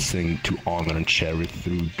 promising to honor and cherish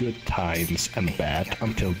through good times and bad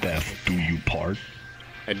until death do you part?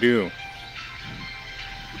 I do.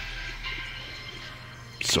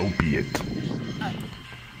 So be it.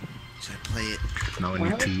 Should I play it? Now I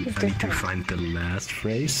need to find the last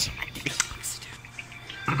phrase.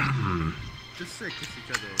 Just say kiss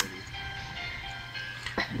each other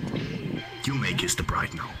already. You may kiss the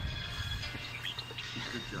bride now.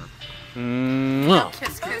 Good job.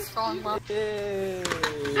 Kiss, kiss, fall in love. Yay!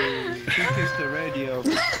 She kissed the radio.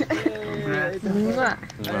 Congrats.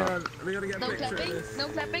 We gotta get a No picture of clapping? this. No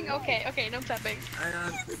clapping? Okay, okay, no clapping.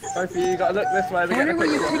 Both of you gotta look this way. I wonder what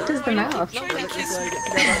you picked as the mouth. No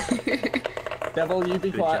clapping. Devil, you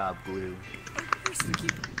be quiet. Good job, Blue.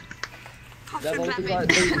 Devil, you be quiet.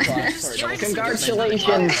 Blue, be quiet. Sorry, Devil.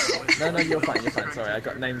 Congratulations! No, you're fine, Sorry, I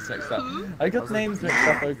got names mixed up.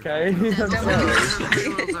 Okay? I'm sorry.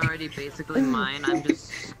 Devil already basically mine. I'm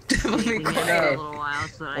just making it a little while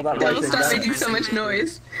so I can... Devil, stop making so much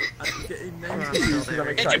noise. I'm getting names confused because I'm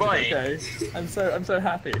excited, okay? I'm so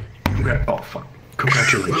happy. Oh, fuck.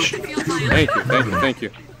 Congratulations. Thank you.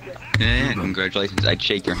 Yeah, congratulations. I'd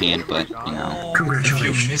shake your hand, but, you know.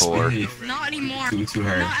 Congratulations. Not anymore. To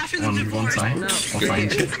her Not after the on one divorce. time. I'll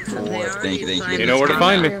find you. Thank you. You know where to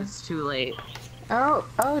find me. It's too late. Oh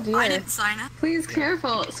dear. I didn't sign it. Please,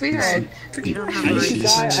 careful, sweetheart. You don't have the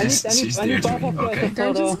right She's there doing okay.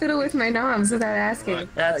 Don't just fiddle with my knobs without asking.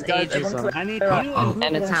 That's ageism. I need you.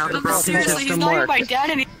 And it's how the But broken seriously, he's system not even works. my dad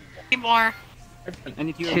anymore. I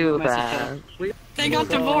need you. Too bad. They got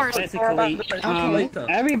divorced. Basically,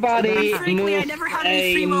 everybody Frankly, I moved never had any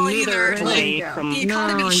a free will meter either. away from. The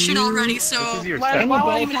economy's shit already, so why would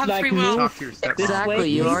I even have free will? Exactly,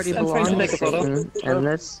 you already belong to Satan, and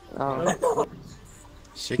this... Oh.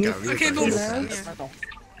 Okay, but...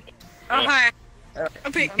 Oh, hi.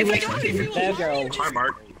 Okay, if I don't have free will, There you go. Hi,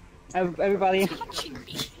 Mark. Everybody,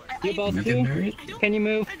 you both do. Can you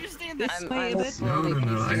move? I'm slowly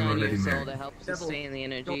focusing on you, so to help sustain the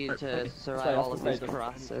energy to survive all of this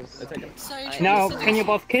process. Now, can you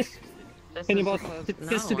both kiss? Can you both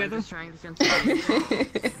kiss No, together? I'm just trying to control.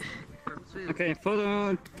 Okay,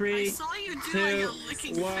 photo 3, I saw you do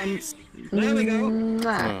 2, 1. There we go.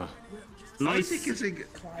 Nice. How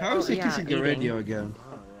is he kissing the radio again?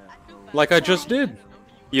 Like I just did.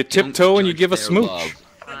 You tiptoe and you give a smooch.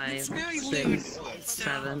 5, 6,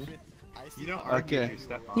 7. Okay.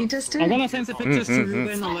 You just did. I'm gonna send the pictures to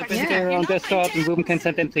Ruben on my picture on Discord, and Ruben can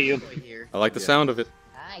send them to you. I like the sound of it.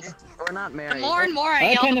 We're not the married. more and more I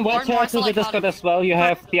I yell, can the more invite and more her I feel to the like Discord as well. You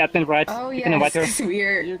have the admin rights. Oh You can invite her. yes, it's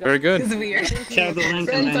weird. Very good. It's weird. Share the link and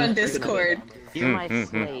Friends then... on Discord. You're my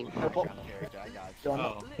slave.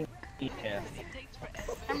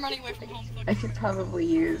 I'm running away from home. I could probably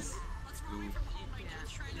use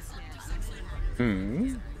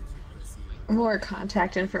more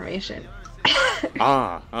contact information.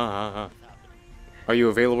 Are you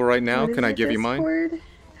available right now? What Can is I it, give you mine? Discord?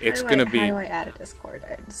 It's How gonna do be. I add a Discord?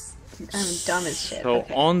 I'm dumb as shit. So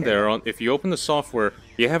Okay, on here there, we go. if you open the software,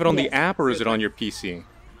 you have it on the Yes. app or is it on your PC?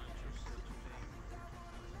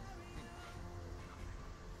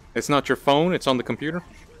 It's not your phone, it's on the computer?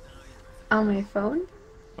 On my phone?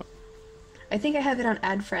 I think I have it on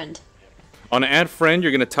Add Friend. On Add Friend,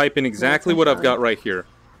 you're going to type in exactly what I've got right here. ...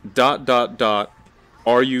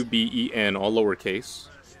 RUBEN, all lowercase.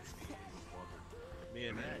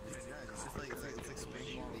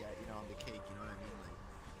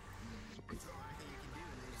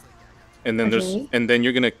 And then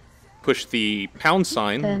you're going to push the pound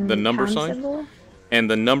sign, Then the number pound sign, symbol? and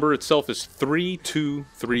the number itself is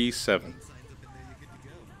 3237.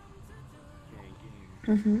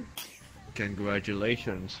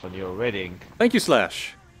 Congratulations on your wedding. Thank you,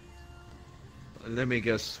 Slash. Let me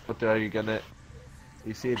guess, what are you gonna...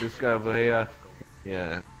 You see this guy over here?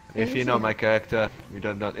 Yeah. If you know my character, you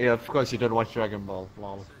don't know... Yeah, of course you don't watch Dragon Ball.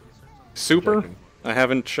 Lol. Super? Joking. I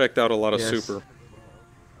haven't checked out a lot of Yes. Super.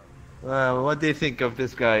 Well, what do you think of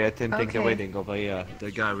this guy attending the Okay. wedding over here? The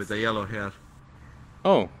guy with the yellow hair.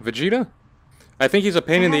 Oh, Vegeta? I think he's a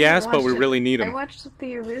pain in the ass, but we really need I him. watched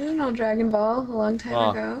the original Dragon Ball a long time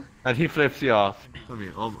ago. And he flips you off. I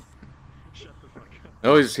mean,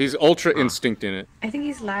 Oh, he's Ultra Instinct in it. I think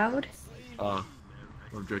he's loud. Oh.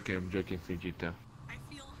 I'm joking, Vegeta.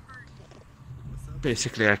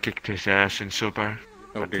 Basically, I kicked his ass in Super.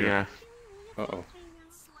 Oh dear. Yeah. Uh-oh.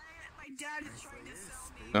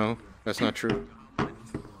 No, that's not true. No,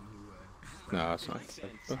 that's not.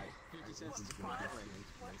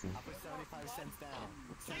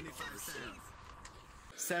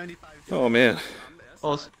 Oh man.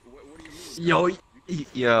 Yo.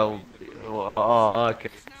 Oh, okay.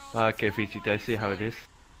 Okay, Vegeta, I see how it is.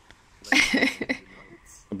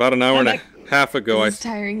 About an hour and a half ago, Is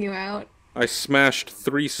tiring you out? I smashed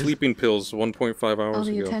 3 sleeping pills 1.5 hours All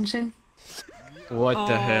the ago. attention? What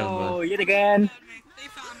the hell, man? Oh, yet again.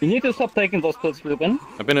 You need to stop taking those pills, Ruben.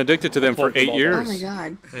 I've been addicted to them for 8 years. Oh my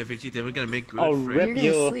god. Hey, Vegeta, we're gonna make good I'll friends. rip You're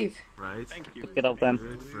you. gonna sleep. Right? Thank you. Get off them.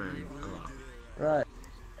 Good friend. Right.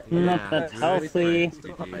 Not that healthy.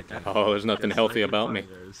 Oh, there's nothing healthy about me.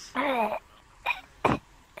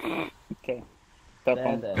 Okay. Stop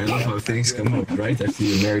on. I love how things come up right after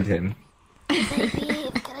you married him. Baby,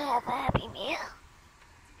 can I have a Happy Meal?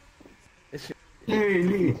 Hey,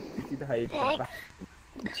 Lee.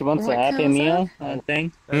 She wants What a Happy comes Meal, I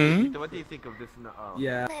think. Hmm? What do you think of this now?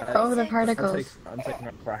 Yeah. Oh, the particles. I'm taking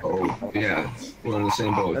her crack. Oh, yeah. We're on the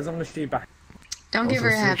same boat. As long as she back. Don't give her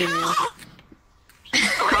a Happy Meal.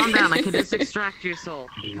 Calm down, I can just extract your soul.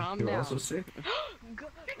 Calm You're down. also sick?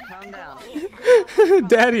 Calm down.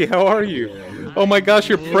 Daddy, how are you? Oh my gosh,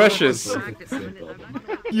 you're precious.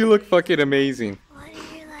 You look fucking amazing.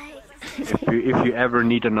 If you ever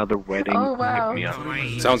need another wedding, Oh, wow. hit me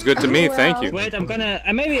up. Sounds good to me, thank you. Wait,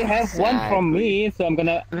 I maybe have one from me, so I'm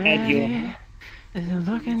gonna add you.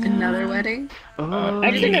 Another wedding?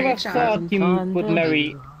 Actually, I never thought you would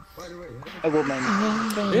marry a woman.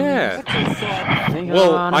 Yeah.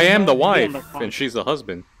 Well, I am the wife, and she's the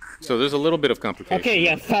husband. So there's a little bit of complication. Okay,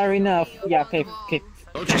 yeah, fair enough. Yeah, okay.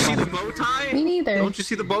 Don't you see the bow tie? Me neither. Don't you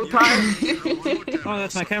see the bow tie? Oh,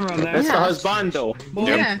 that's my camera on there. That's the husbando.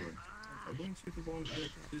 Yeah.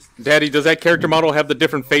 Daddy, does that character model have the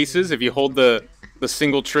different faces if you hold the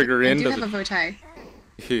single trigger I in? do Does have a bow tie.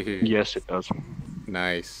 it... Yes, it does.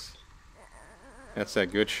 Nice. That's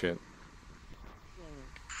that good shit.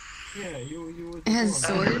 It has a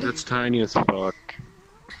sword. It's tiny as fuck.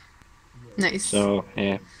 Nice. So,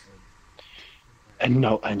 yeah. And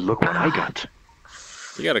look what I got.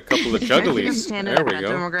 You got a couple of I can jugglies. stand in There a we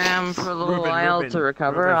go. pentagram for a little while to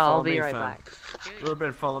recover. I'll be right back.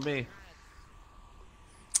 Ruben, follow me.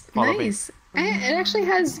 Follow Nice. It actually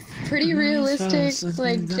has pretty realistic,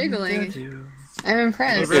 like, jiggling. I'm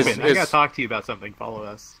impressed. Ruben, I gotta talk to you about something. Follow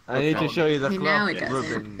us. I need to show you the Okay, club, now it doesn't.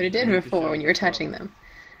 Ruben. But it did before when you were touching them.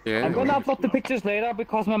 Yeah. I'm gonna upload the pictures later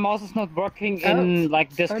because my mouse is not working in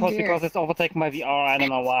like Discord dear. because it's overtaken my VR. I don't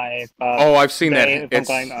know why. But Oh, I've seen that. if I'm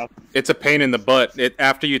going up. It's a pain in the butt.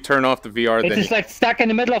 After you turn off the VR, It's then just like stuck in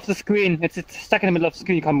the middle of the screen. It's stuck in the middle of the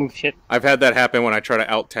screen. You can't move shit. I've had that happen when I try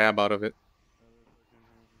to alt tab out of it.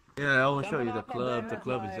 Yeah, I will show you the club. The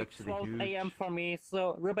club is actually 12 huge. a.m. for me.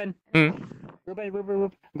 So Ruben, Hmm. Ruben.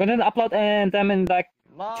 I'm gonna upload and them in like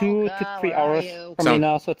 2 to 3 hours from me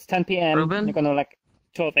now. So it's 10 p.m. Ruben? You're gonna like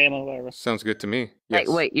 12 a.m. or whatever. Sounds good to me. Yes.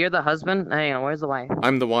 Wait, you're the husband? Hang on, where's the wife?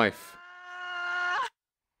 I'm the wife.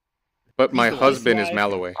 But my the husband is wife.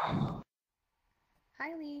 Malloway. Hi,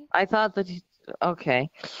 Lee. I thought that he... Okay.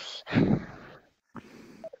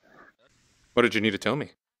 What did you need to tell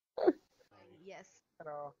me? Yes.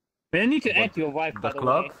 But I need to add your wife, by the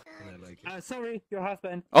club? way. Sorry, your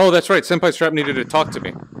husband. Oh, that's right. Senpai Strap needed to talk to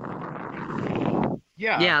me.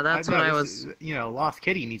 Yeah. Yeah, that's what I was... You know, Lost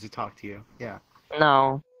Kitty needs to talk to you. Yeah.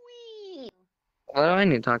 No. What do I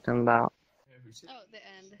need to talk to him about? Oh, the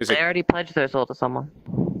end. Is They it already pledged their soul to someone.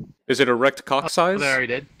 is it erect cock Oh, size? they already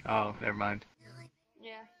did? Oh, never mind.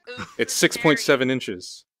 Yeah. It's 6.7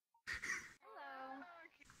 inches.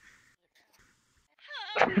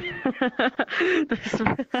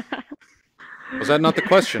 Was that not the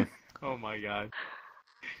question? Oh my god.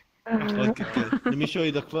 Let me show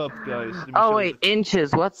you the club, guys. Let me Oh show wait,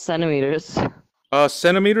 inches. What's centimeters?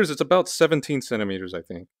 Centimeters, it's about 17 centimeters, I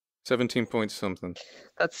think. 17 point something.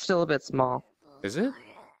 That's still a bit small. Is it?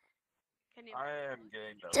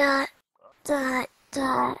 Dot, dot,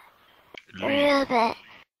 dot. Ruben.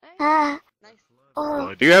 Ah.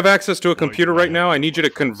 Oh, Do you have access to a computer right now? I need you to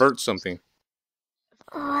convert something.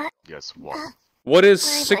 what? Yes, what? What is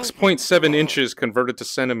 6.7 inches converted to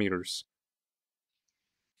centimeters?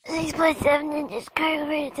 6.7 inches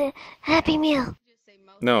converted to Happy Meal.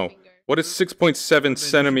 No. What is 6.7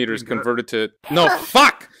 centimeters converted to... No,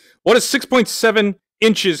 fuck! What is 6.7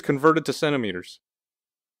 inches converted to centimeters?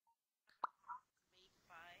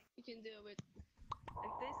 You can do it like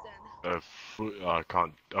this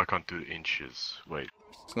then. I can't do inches. Wait.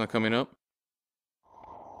 It's not coming up?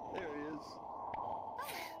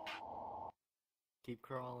 Keep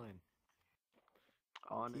crawling.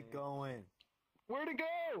 Keep going. Where to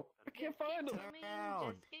go? I can't find him.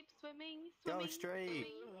 Around. Just keep swimming, Go swimming, straight.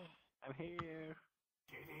 swimming. I'm here.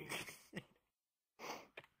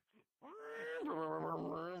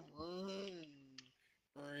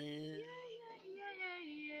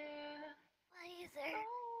 Why is there?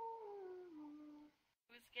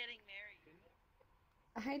 Who's getting married?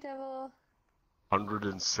 Hi, Devil.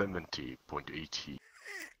 170.80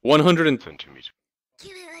 100 centimeters.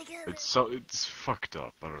 Give it like a. It's fucked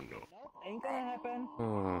up. I don't know. Ain't gonna happen.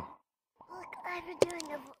 Oh. Look, I've been doing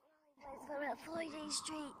the voice for about 4 days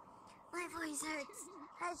straight. My voice hurts.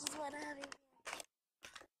 I just want to have it.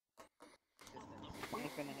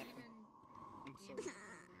 Ain't gonna happen. I'm sorry.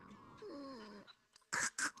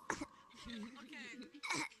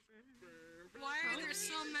 Why are there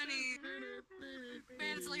so many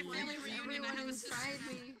bands like Family Reunion? I have a inside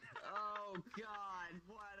me. Oh God,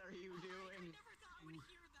 what are you doing?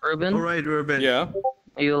 Ruben? Alright, Ruben. Yeah?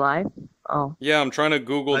 Are you alive? Oh. Yeah, I'm trying to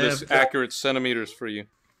Google I this have- accurate centimeters for you.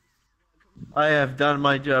 I have done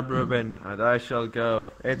my job, Ruben, and I shall go.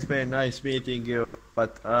 It's been nice meeting you,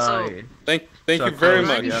 but I... Thank you So very close,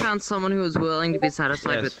 much. You found someone who was willing to be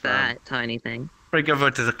satisfied Yes, with that tiny thing. Bring over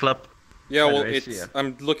to the club. Yeah, well, Anyways, it's yeah.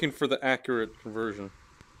 I'm looking for the accurate version.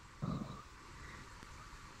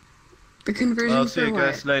 The conversion I'll for see you what?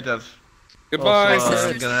 guys later. Goodbye.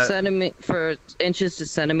 Also, For inches to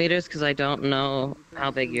centimeters, because I don't know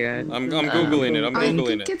how big you're. I'm googling it. I'm I googling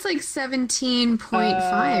think it. it's like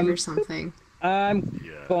 17.5 or something. I'm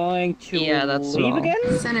going to Yeah, that's leave small.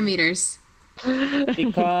 again Centimeters.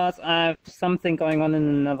 because I have something going on in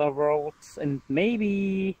another world, and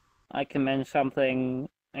maybe I can manage something,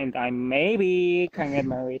 and I maybe can get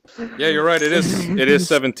married. Yeah, you're right. It is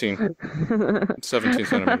 17. It's 17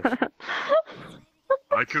 centimeters.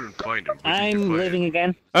 I couldn't find him. I'm leaving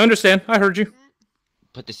again. I understand. I heard you.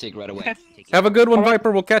 Put the cig right away. Okay. Have a good one,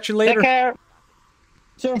 Viper. We'll catch you Take later. care.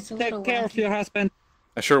 Sure, It's a little take care of wacky. your husband.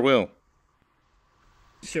 I sure will.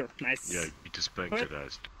 Sure, nice. Yeah, you just spanked Alright. it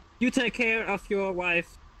as. You take care of your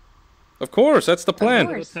wife. Of course, that's the plan.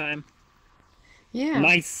 course. Good time. Yeah.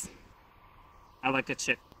 Nice. I like that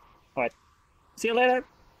shit. Alright. See you later.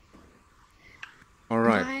 All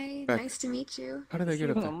right. Hi, Back- nice to meet you. How did I get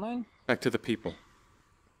up there? Online. Back to the people.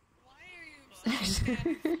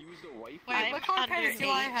 Wait, what color pants do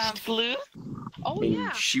I have? Blue? Oh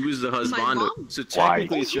yeah. She was the My husband. mom. So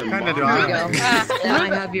technically it's your mom. Here you go. Now I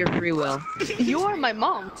have your free will. You are my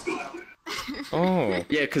mom. Oh.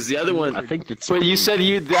 Yeah, because the other one. I think it's. Well, you said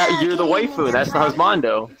you're the waifu. That's the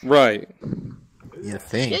husbando. Right. You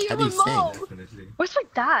think? Yeah, How you're do my you mom. think? Where's my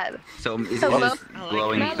dad? So is Hello? this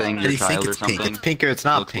glowing thing How do your you think child or it's pink? something? It's pink or it's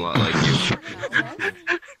not Looks a pink? lot like you.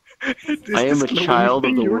 I am a child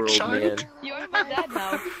of the world, man. You're my dad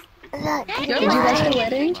now. Did you guys the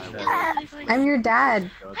wedding? I'm your dad.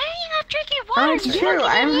 Why are you not drinking Oh, water? it's true.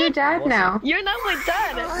 I'm her dad now. You're not my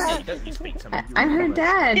dad. I'm her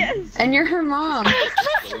dad. Yes. And you're her mom.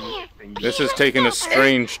 This is taking a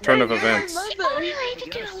strange turn of events.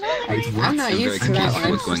 I'm not used to that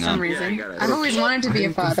one What's for going some on? reason. I've always wanted to be a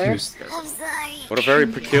father. I'm sorry. What a very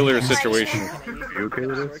peculiar situation. You okay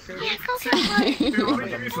with this? Yeah, go for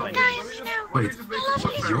it. Guys, no. Wait,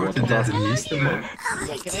 you're the dad and he's the mom?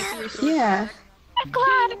 Yeah. I'm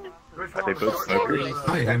glad. Are they both smokers?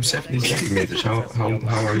 Hi, I'm 70 centimeters. How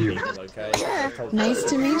are you? Nice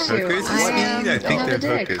to meet you. Hookers? I am I think another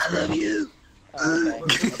they're dick. hookers, man.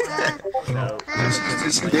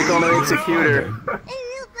 Dick on an executor.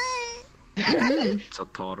 Mm-hmm. So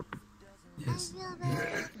tall. Yes.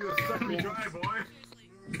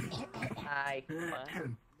 Hi.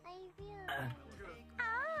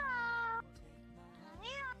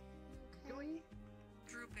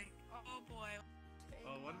 Drooping. Oh boy.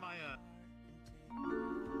 Oh, what am I?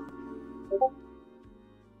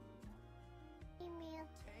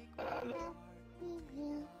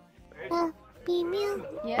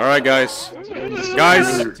 All right, guys.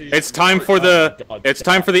 Guys, it's time for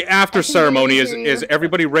the after ceremony. Is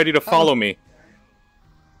everybody ready to follow me?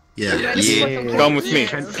 Yeah. Come with me.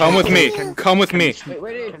 Come with me. Come with me.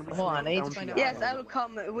 Wait, hold on. I need to find out. Yes, I will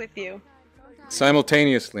come with you.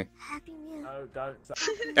 Simultaneously. Oh, don't.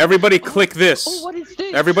 Everybody click this. Oh, what is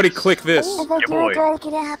this? Everybody click this. If I do it, do I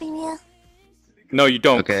get a Happy Meal? No, you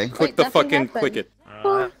don't. Okay. Click Wait, the nothing fucking happened. click it.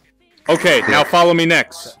 Okay, now follow me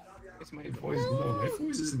next. My voice, no, my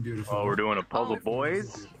voice isn't beautiful. Oh, we're doing a puzzle,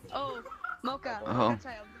 boys. Oh, Mocha. Oh. Mocha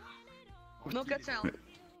child. Mocha child.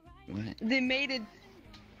 What? They made it.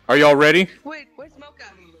 Are y'all ready? Wait, where's Mocha?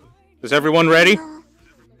 Is everyone ready?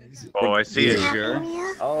 Oh, I see it. Sure.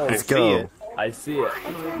 Oh, Let's go. I see it. What's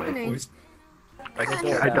happening? I can do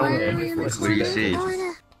it I down don't- here. What do you see?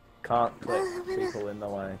 Can't click people in the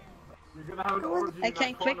way. I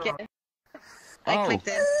can't click it. I Oh. clicked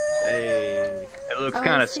it. Hey. It looks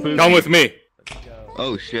kind of spooky. Come with me.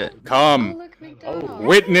 Oh shit. Come.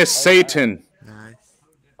 Witness Satan.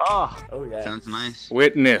 Oh, yeah. Sounds nice.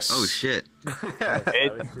 Witness. Oh shit.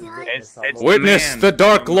 it's Witness man. the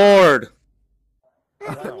Dark Lord.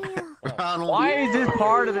 Why is this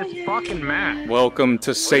part of this fucking map? Welcome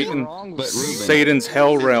to Satan. But Ruben, Satan's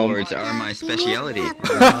hell realm. Words are my speciality.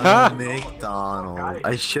 McDonald.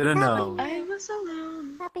 I should have known. I was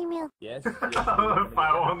alone. Happy Meal. Yes.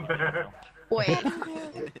 Wait.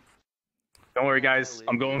 Don't worry, guys.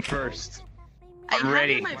 I'm going first. I'm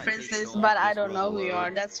ready. having my friends list, but I don't know who you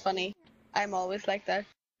are. That's funny. I'm always like that.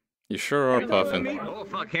 You sure are puffin. Oh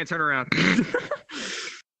fuck! Can't turn around.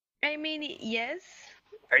 I mean, yes.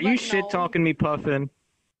 Are you but shit no. talking me, Puffin?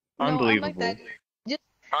 No, I'm Unbelievable. like that. Just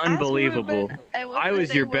ask Unbelievable. Ruben. I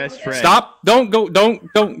was your best friend. Stop! Don't go!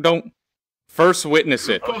 Don't! First witness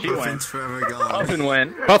it. Oh, she went. Puffin's forever gone. Puffin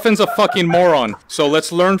went. Puffin's a fucking moron. So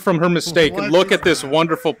let's learn from her mistake and look at this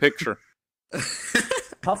wonderful picture.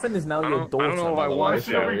 Puffin is now your daughter. I don't know if I by the want way.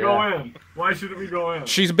 to. Why shouldn't we go in? Why shouldn't we go in?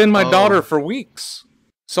 She's been my daughter for weeks,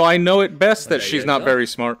 so I know it best that Okay, she's yeah, not yeah. very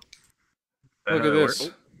smart. That Look how at it this.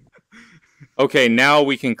 works? Okay, now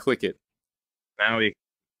we can click it. Now we.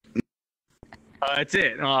 That's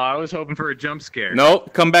it. Oh, I was hoping for a jump scare.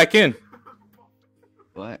 Nope, come back in.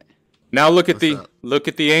 What? Now look at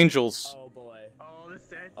What's the angels. Oh boy. Oh, the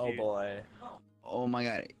statue. Oh boy. Oh my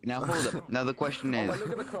god. Now hold up. Now the question is,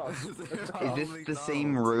 Look at the cross. is this the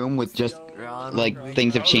same room with just, like,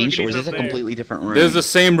 things have changed, or is this a completely different room? This is the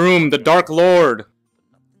same room, the Dark Lord.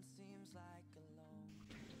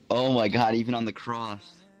 Oh my god, even on the cross.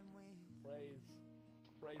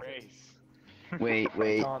 Wait.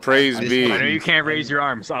 Praise This be. I know you can't raise your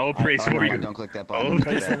arms. I will praise Oh, for no, you. don't click that I button. will, Don't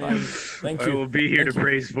click that button. Thank I you. will be here to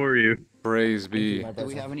praise for you. Praise be. Do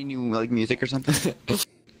we have any new, like, music or something?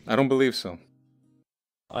 I don't believe so.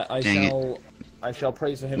 I shall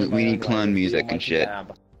praise for him. We in my need own clown way, music the and shit.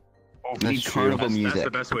 almighty Oh, We need carnival That's music.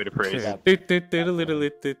 the best way to praise.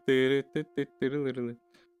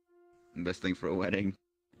 Best thing for a wedding.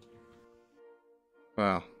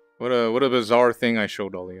 Wow, what a bizarre thing I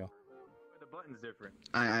showed all of y'all. The button's different.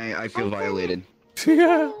 I feel violated.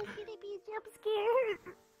 Yeah.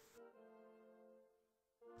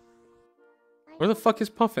 Where the fuck is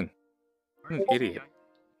Puffin? What an idiot.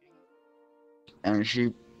 And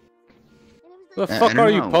she. The I fuck don't are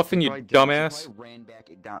you, know. Puffin, She you probably did- dumbass? She probably ran back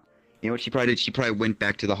down. You know what she probably did? She probably went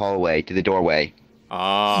back to the hallway, to the doorway.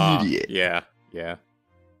 Ah, Idiot. yeah. No,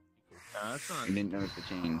 that's not. You didn't notice the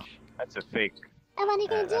change. That's a fake. And what are you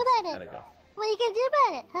gonna do about it? What are you gonna do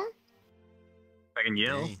about it, huh? I can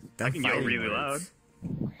yell. Hey, I can yell fighting really loud. words.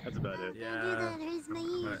 That's about it. Do that, raise my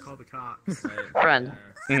ears. Call the cops. Friend.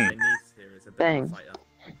 Bang.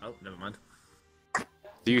 Oh, never mind.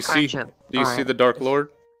 Do you see? Friendship. Do you see the Dark Lord?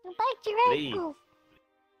 Bite your ankle.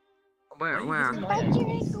 Where? Bite your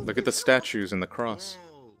ankle. Look at the statues and the cross.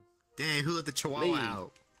 Whoa. Dang, who let the chihuahua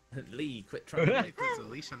out? Lee, quit trying to make There's a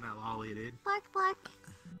leash on that lolly, dude. Bark, bark.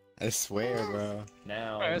 I swear, bro.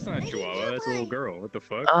 now. That's not a chihuahua. That's a little girl. What the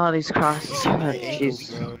fuck? Oh, these crosses.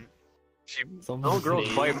 Jeez. Little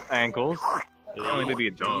girls bite ankles. They only to be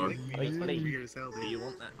a dog. Weird as hell, dude. Do you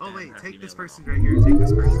want that? Oh wait, Happy take this Meal? person right here. Take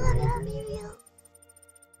this person.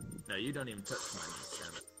 No, you don't even touch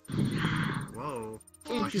mine. Whoa.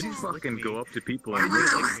 You She's just licking fucking me. go up to people Why and would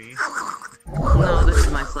lick you them. lick me? No, this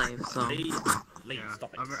is my slave, so. Lee, Yeah,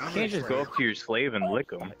 stop it. I'm You gonna can't just go up to your slave and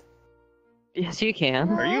lick him. Yes, you can.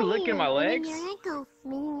 Are you licking my legs? Meaning your ankle.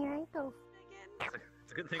 Meaning your ankle.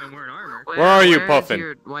 It's a good thing I'm wearing armor. Where are you, where's Puffin?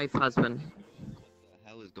 your wife, husband? What the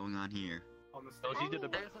hell is going on here? Oh, she did the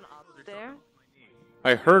There's an upstairs.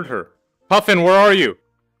 I heard her. Puffin, where are you?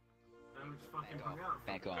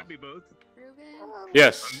 Back off. Could be both.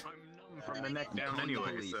 Yes. I'm numb from the neck down Call the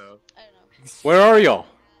anyway, police. so. Where are y'all?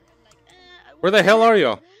 Where the hell are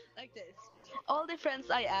y'all? Like this. All the friends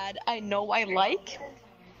I add, I know I like.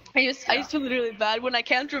 I used to feel really bad when I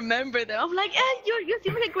can't remember them. I'm like, you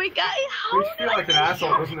seem like a great guy. How You did feel I like an forget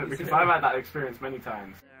asshole, doesn't it? Because I've had that experience many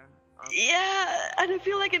times. Yeah, and I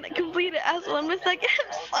feel like a complete asshole. I'm just like,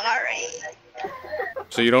 I'm sorry.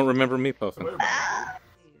 So you don't remember me, Puffin?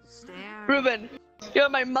 Ruben, you're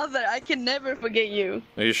my mother. I can never forget you.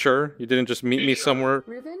 Are you sure? You didn't just meet me somewhere?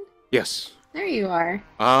 Ruben? Yes. There you are.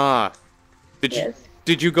 Ah.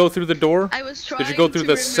 Did you go through the door? I was trying Did you go through to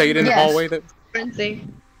the remember- Satan Yes. hallway? Frenzy.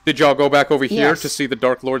 Did y'all go back over here Yes. to see the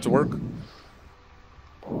Dark Lord's work?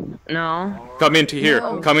 No. Come into here.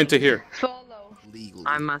 No. Come into here. Follow.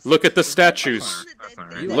 I must. Look at the statues.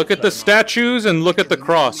 Look at the statues and look at the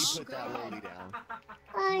cross.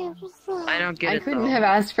 I don't get I it couldn't though. have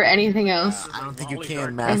asked for anything else. I don't think you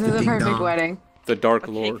can, This Master is a Ding perfect Dong. wedding. The Dark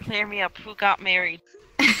Okay, Lord. clear me up. Who got married?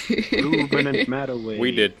 Ruben and Mataway.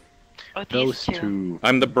 We did. Oh, Those these two. two.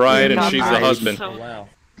 I'm the bride and she's the husband. Oh, wow.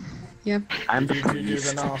 Yep. I'm the You do the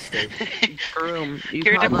priest. nasty. Groom.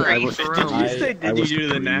 You're the priest. Did you say did you do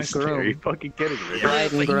the nasty? Are you fucking kidding me?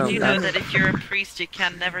 But you know that if you're a priest, you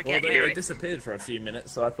can never Well, get they married. disappeared for a few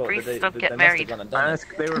minutes, so I thought Priests that they, don't that get they married. must have gone and done it.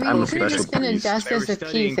 They were, I mean, I'm you a could have special just been in priest. Justice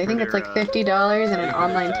of Peace. I think it's like $50 and an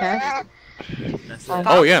online test.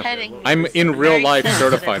 Oh yeah, I'm in real life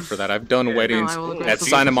certified for that. I've done weddings at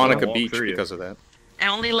Santa Monica Beach because of that. I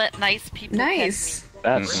only let nice people Nice.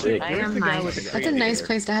 That's sick. I am nice. That's a nice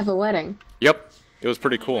place to have a wedding. Yep, it was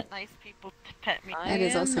pretty cool. nice people pet me. That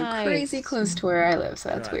is also crazy close to where I live, so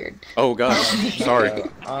that's weird. Oh gosh, sorry.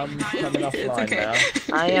 I'm coming offline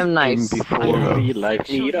now. I am nice. Before we like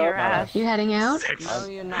meet Your up. ass. You heading out? No,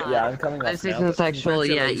 you're not. Yeah, I'm coming I off see now. some but sexual.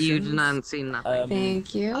 Yeah, you do congratulations. not see nothing.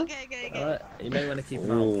 Thank you. Alright, you may want to keep an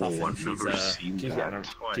eye on Puffin. I've never seen that.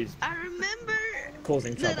 She's I remember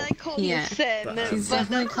causing that trouble. I called Yeah. you Sen, She's but definitely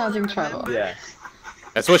that's all I causing trouble. remember. Yeah.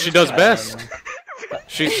 That's what she does best.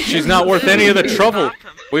 She's not worth any of the trouble.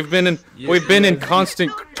 We've been in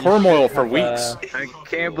constant turmoil for weeks. I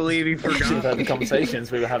can't believe he Should have forgot. had the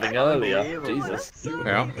conversations we were having earlier. Jesus.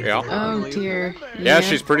 Yeah. Oh dear. Yeah,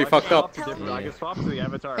 she's pretty fucked up. I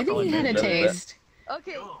think he had a taste.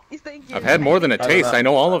 Okay, thank you. I've had more than a taste. I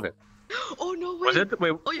know all of it. Oh no, wait. Was it the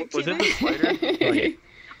wait? Oh, you're Was it the kidding?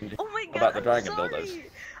 spider? Oh my god. About the I'm dragon sorry. builders.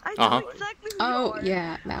 I know Uh-huh. exactly who Oh you are.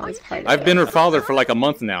 yeah, that was part of I've it. been her father for like a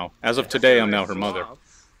month now. As of today, I'm now her mother.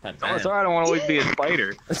 Oh, sorry, I don't want to always be a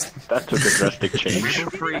spider. That took a drastic change.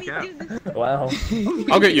 Freak out. Wow.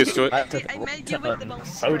 I'll get used to it. That took I met you with the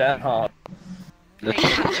most so damn hard. Wait,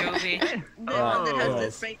 Jovi. the one that has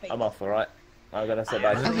the spray paint. I'm off, alright? I'm gonna say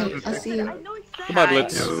bye. Okay, I'll see you. Goodbye,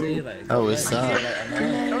 Blitz. See you later. Oh, what's up?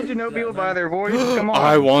 Don't you know people by their voice? Come on.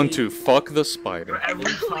 I want to fuck the spider.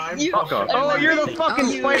 Fuck off. Oh, you're the fucking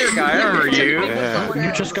spider guy. I remember you. Yeah.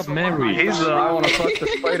 You just got married. He's the I want to fuck the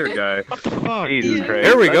spider guy. What the fuck? Jesus Christ.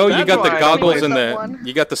 There we go. You That's got the why I goggles don't and play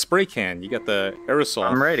you got the spray can. You got the aerosol.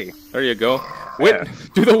 I'm ready. There you go.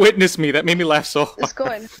 Do the witness me. That made me laugh so It's hard.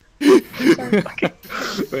 going.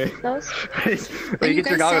 Wait. Those? But you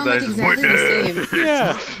guys sound like exactly the same.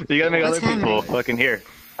 Yeah. You gotta make What's other people happening? fucking hear.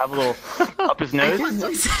 Have a little up his nose.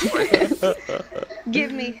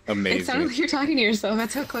 Give me. It sounded Amazing. like you're talking to yourself.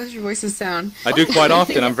 That's how close your voices sound. I do quite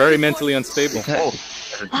often. I'm very mentally unstable. Oh,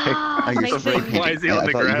 you're so Amazing. Why is he I on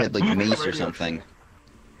the thought you ground? had like mace or something.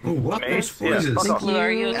 Oh, what? Mace? Those voices? Yeah, fuck off. Blue,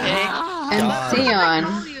 are you okay? And I Dion.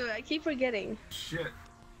 told you, I keep forgetting.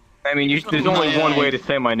 I mean, there's only one way to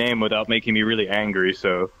say my name without making me really angry,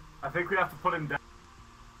 so. I think we have to put him down.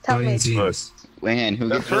 Tell me. Look. Man, who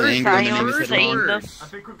The gets really first angry when the Zion name is saying wrong? this. I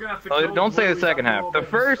think we're gonna have to Oh, go don't say the where second we half. have The to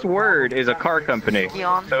first word is a car company.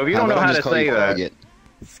 Keon. So if you How don't know about I how to just call say you that, faggot?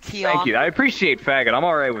 Keon. thank you. I appreciate faggot. I'm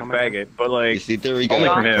alright with faggot, but You like, see, there we go. only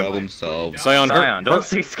for him. Problem solved. Zion, Zion, don't her,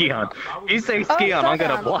 say Skion. If you say Skion, I'm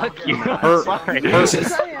gonna block you. her, Sorry.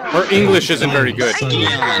 her English isn't very good.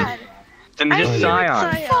 Zion. Then just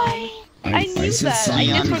Zion. I knew that. I just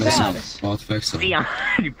Zion forgot. Skion,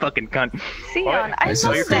 you fucking cunt. Sion, I said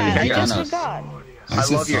know you're that. I crazy. just Zion. forgot.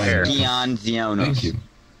 I love your hair. Dion Zionos. Thank you.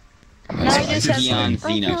 No, I just said. Dion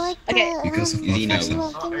Zenos. Okay. Because of Zenos.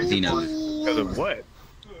 Zenos. Because of what?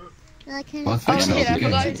 What Oh fix shit, I up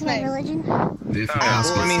forgot again? his name. If you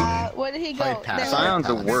ask I mean, me, Where did he go? There. Zion's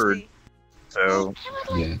a word. So,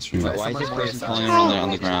 yeah, true. Why is this person falling around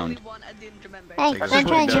on the ground? Hey, I'm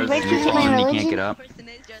trying to break You're into my falling, you can't religion. get up.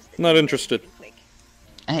 Not interested.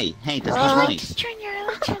 Hey, that's not nice. Join your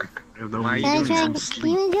religion. why are you I'm doing trying that? to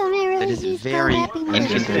join your That is religion. It's very called happy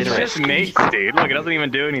It's inconsiderate. just mates, dude. Look, it doesn't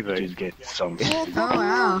even do anything. Just get some. Oh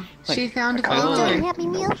wow, she found a follower. Happy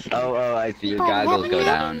Meals. Oh, I see. Your goggles go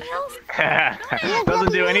down.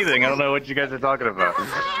 Doesn't do anything. I don't know what you guys are talking about.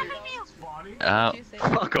 Oh,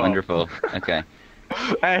 Fuck off. wonderful. Okay.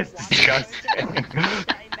 That's disgusting.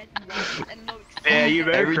 Yeah, you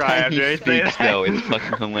better Every try time after I he say speaks, that. though, it's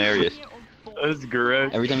fucking hilarious. That's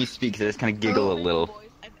gross. Every time he speaks, I just kind of giggle a little.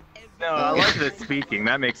 No, I like the speaking.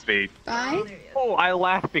 That makes me. Bye. Oh, I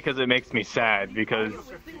laugh because it makes me sad because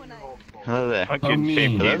Hello there. fucking me.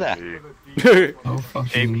 shape Hello keys, there. dude. How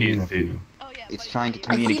fucking mean of dude. you. It's trying to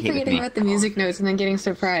I keep communicate with forgetting me. about the music notes and then getting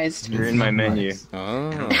surprised. You're in my menu. Oh.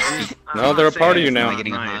 No, they're a part of you Am I now.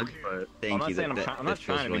 getting a Nice, hug? but- Thank I'm not you. saying That I'm not feels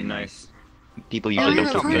trying to really be nice. People Oh, usually I don't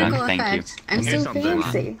have a give me a particle hug. Thank you. effect. I'm Here's so something.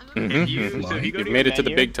 fancy. If you, so if you go You've to made your it to the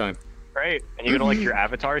menu, big time. right? And you can like your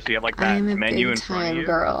avatar, so you have like that I'm a menu big in front of time you.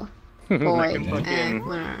 girl. You Boy. can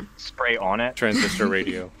fucking spray on it. Transistor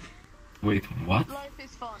radio. Wait, what?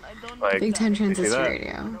 Like, Big time you see transistor that?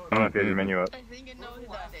 radio. I don't know if you have your menu up.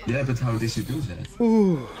 Yeah, but how did you do that?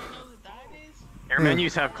 Your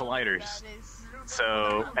menus have colliders.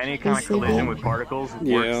 So any kind of collision with particles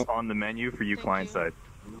works on the menu for you client side.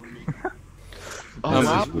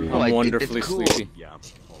 I'm wonderfully cool. sleepy. Yeah.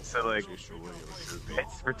 So like,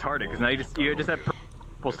 it's retarded because now you just have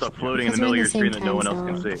purple stuff floating in the Because middle of we're your in the screen same that no one time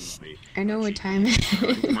else can zone. see. I know what time it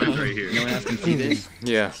is. Mine's right here. No one else can see this?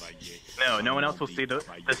 Yeah. No one else will see the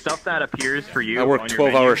stuff that appears for you. I work on your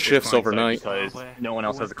 12-hour menu is shifts client side overnight. because no one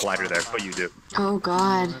else has a collider there, but you do. Oh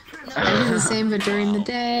god. I do the same but during the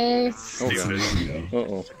day.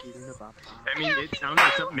 Uh-oh. I mean, it sounds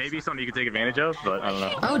like maybe something you could take advantage of, but I don't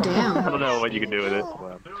know. Oh damn. I don't know what you can do with it.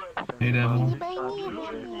 Hey, Devil.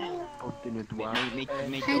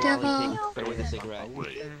 Hey, Devil. With a cigarette.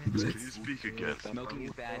 Speak again. Smoking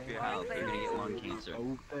is bad for your health. You're gonna get lung cancer.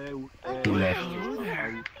 He left.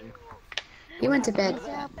 He went to bed.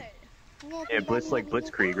 Yeah,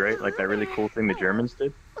 Blitzkrieg, right? Like that really cool thing the Germans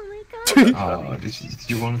did. Oh, did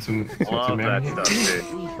you want to Love marry that him?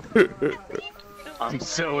 stuff, dude. I'm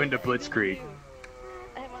so into Blitzkrieg.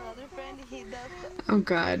 Oh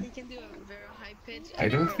god. I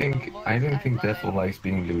don't think Devil likes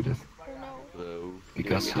being looted.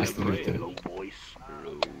 Because he's the looter.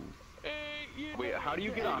 Wait, how do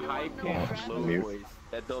you get a high pitched low voice?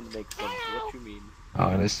 That don't make sense. What you mean?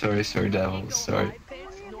 Oh, no, sorry, Devil, sorry.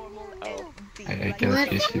 I cannot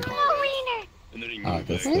kiss you. Ah,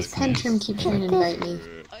 that's Why does Pentrim keep trying to invite me?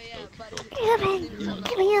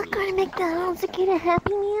 Can we all go to McDonald's and get a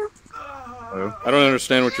Happy Meal? I don't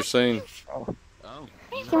understand what you're saying.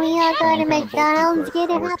 Can we all go to McDonald's and get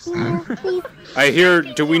a Happy Meal, please? I hear,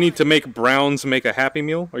 do we need to make Browns make a Happy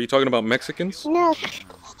Meal? Are you talking about Mexicans? No.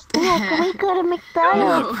 Yeah, can we go to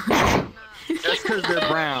McDonald's? Just because they're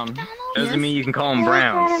brown doesn't mean you can call them Go to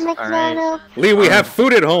browns. Alright? McDonald's. Lee, we have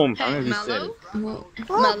food at home. I'm gonna be sick.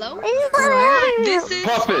 Mellow? This is...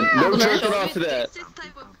 Puffin, no I'm gonna jerking show off to that.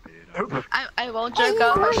 I won't jerk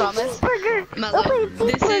off, I promise. Mellow,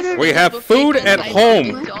 this is... We have food at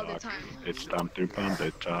home. It's time to pound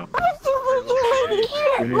it up.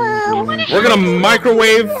 We're gonna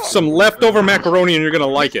microwave some leftover macaroni and you're gonna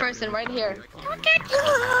like it. Person right here.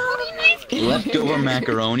 Leftover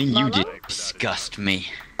macaroni? You disgust me.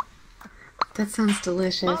 That sounds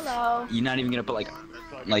delicious. You're not even gonna put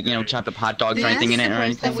like chopped up hot dogs or anything in it or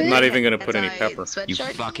anything? I'm not even gonna put any pepper. You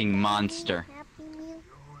fucking monster.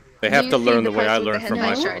 They have to learn the way I learned from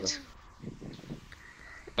my father.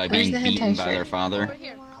 By being Where's the beaten hentai by shirt? their father.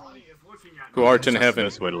 Who art in heaven.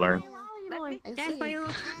 Best way to learn. I want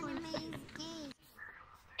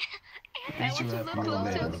to look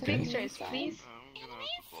closer at the pictures, please.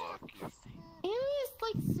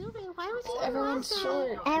 Everyone's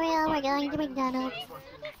short. Ariel, we're going to McDonald's.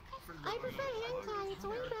 I prefer hentai, it's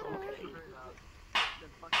way better.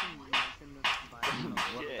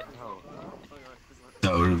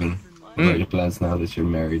 So, Ruben, what are your plans now that you're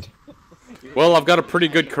married? Well, I've got a pretty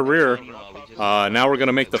good career. Now we're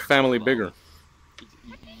gonna make the family bigger.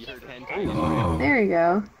 Oh. There you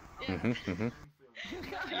go. Mm-hmm.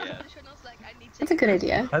 That's a good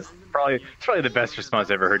idea. That's probably the best response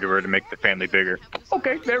I ever heard to her to make the family bigger.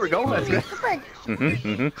 Okay, there we go. That's good.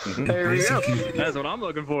 There we go. That's what I'm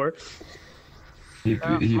looking for. He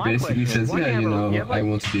My basically question, says, why do yeah, you have I like,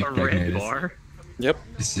 want to be a red impregnated. bar? Yep.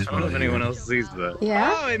 This is I don't know what if anyone else sees that.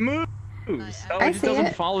 Yeah? Oh, it moves. Oh, I it just see doesn't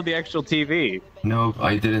it. follow the actual TV. No,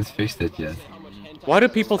 I didn't fix that yet. Why do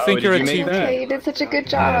people think did you're a you make TV? that? Okay, you did such a good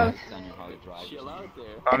job.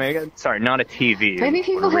 I mean, sorry, not a TV. Maybe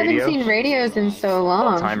people haven't radio. seen radios in so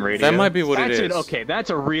long. Time radio. That might be what it That's is. Okay,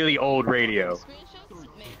 that's a really old radio.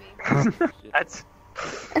 That's.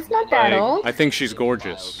 It's not that old. I think she's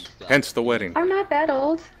gorgeous. Hence the wedding. I'm not that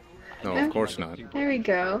old. No, of course not. There we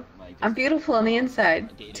go. I'm beautiful on the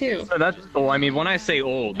inside, too. So that's. Well, I mean, when I say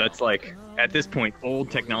old, that's like at this point,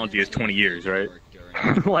 old technology is 20 years, right?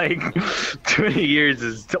 Like 20 years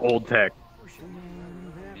is old tech.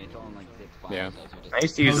 Yeah. I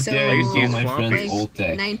used to use. So, I used to use my floppy. friends old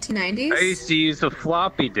tech. 1990s? I used to use a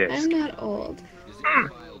floppy disk. I'm not old.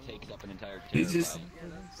 You just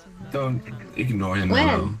don't ignore him When?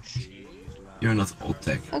 now. You're not old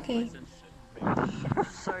tech. Okay.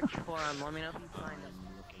 Search for him. Let me know if you find him.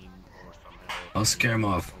 I'll scare him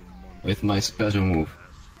off with my special move.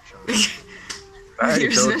 I already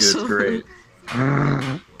Your told you it's special great.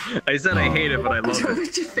 I said I hate it, but I love it.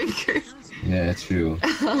 With your fingers. Yeah, true.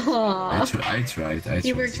 Aww. I tried.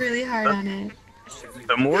 You worked really hard on it.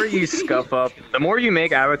 The more you scuff up, the more you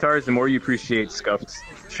make avatars, the more you appreciate scuffed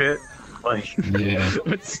shit. Like, yeah.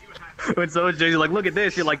 when someone shows you, like, look at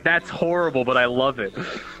this, you're like, that's horrible, but I love it.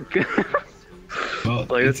 Well,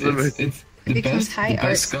 like, it's the best high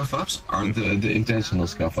art. scuff ups are the intentional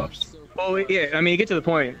scuff ups. Well, yeah, I mean, you get to the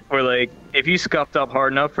point where, like, if you scuffed up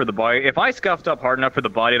hard enough for the body, if I scuffed up hard enough for the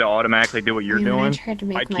body to automatically do what you're When doing, I tried to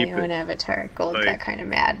make I'd my keep own it. avatar, Gold Like, got kind of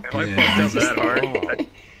mad. If I fucked up that hard,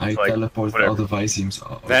 I like, teleport all the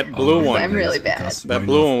Vyseems. That blue one. I'm really bad. That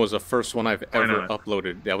blue one was the first one I've ever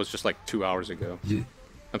uploaded. That was just like 2 hours ago. Yeah.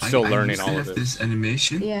 I'm still learning I all used of to it. have this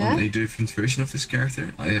animation Yeah? on a different version of this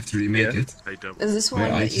character. I have to remake it. Is this one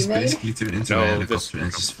Where I that you just made? basically turn into a No, helicopter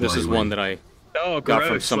and just fly this is away. one that I Oh, got gross,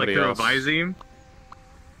 from somebody like else. the Viseme?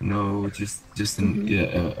 No, just an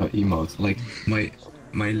emote. Like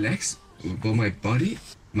my legs, well, my body,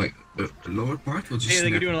 my lower part will just Yeah,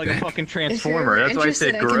 like you're snap doing like back. a fucking transformer. That's why I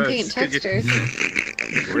said gross.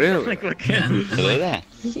 Really? Like, Look at that.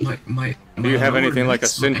 Do you have anything like a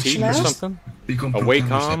Hello? Cintiq or something? Become A propellers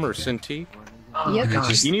Wacom or Cintiq?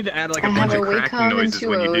 Yep. You need to add like I a have bunch a of cracking Wacom and noises two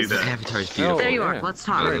when you do O's. that. Avatar's beautiful. There you are. Let's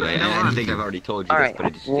talk. By the way, Go I on. think I've already told you Alright,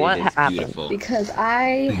 this, but what it is happened? beautiful. Because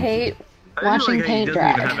I hate I watching like how he paint doesn't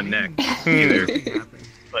even dry. have a neck either.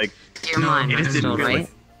 Like, You're mine, it just Crystal, didn't right?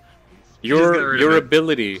 Your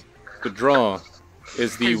ability to draw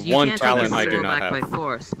is the 'Cause you one can't talent I always do go not back have. by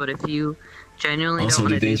force, but if you genuinely Also,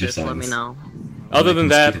 don't want the to do danger this, let me signs. know. Other than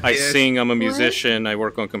that, I Yeah. sing, I'm a musician, I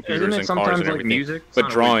work on computers Isn't it and cars sometimes and like everything. music? It's But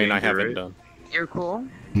not a drawing, weird I danger, haven't right? done. You're cool.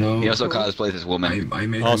 No. He also cosplays as woman. I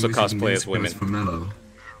made Also music and cosplay as dance women. for Mellow.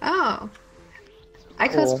 Oh. I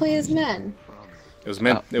Cool. cosplay as men. It was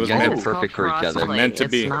meant. It was You guys meant. are perfect for each other. Meant to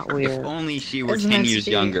It's be. not If weird. only she were It's 10 meant to years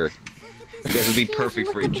be. younger. You guys would be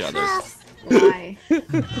perfect for each other. Why?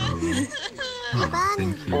 Oh,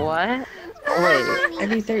 thank you. What? Wait.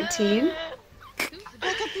 Are you 13? Look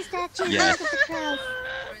at the statue. Yes. Look at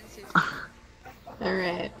the crow.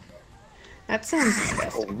 Alright. That sounds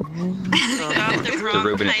disgusting. To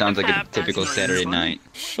Ruben, it sounds like a typical Saturday night.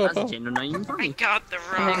 Shut up. I got the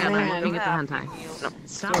Hang on, man. let me get the hentai. No,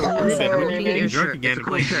 stop. I'm Let me sorry. get your Drunk shirt. again It's a and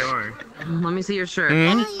cool playing shirt. VR. Let me see your shirt.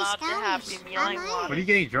 Hmm? That is Not the happy meal I What wanted. are you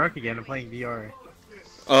getting drunk again and playing VR?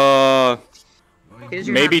 Here's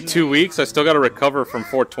your Maybe happy 2 meal. weeks. I still gotta recover from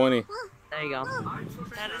 420. There you go.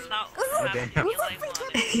 That is not Oh, the happy damn. meal I wanted.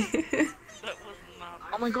 That was not.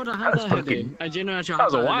 Oh my god, I have that fucking- I genuinely That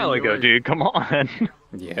was a while ago, dude. Come on. I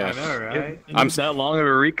Yeah. know, right? I'm that long of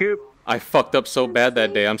a recoup? I fucked up so bad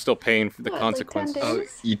that day. I'm still paying for the What, consequences. like 10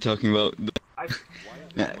 days? You talking about?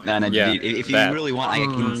 Nah, Yeah, dude, if you that. really want, I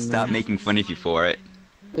can stop making fun of you for it.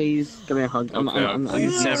 Please, give me a hug.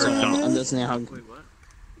 Please never stop. I'm just a hug.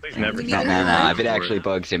 Please never Nah, if it actually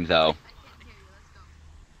bugs him though.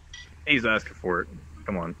 He's asking for it.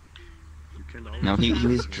 Come on. No, he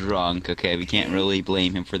was drunk. Okay, we can't really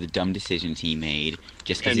blame him for the dumb decisions he made.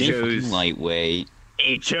 Just because And he's a he fucking chose- lightweight.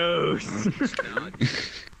 He chose.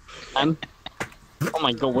 Oh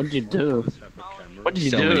my god, what did you do? What did you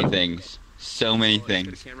So do? many things. So many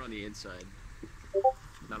things. camera on the inside,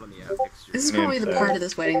 not on the This is probably the part of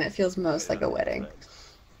this wedding that feels most like a wedding.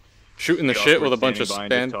 Shooting the Get shit off with a for bunch of standing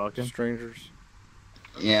by and just talking. strangers.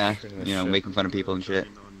 Yeah, you know, making fun of people and shit.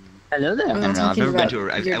 Hello there. I don't know. I've talking never been about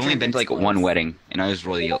to. I've your only been to like drunk one wedding, and I was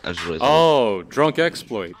really Oh, drunk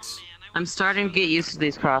exploits. I'm starting to get used to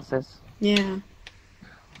these crosses. Yeah.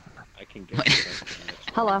 I can get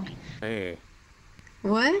Hello. Hey.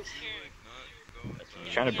 What?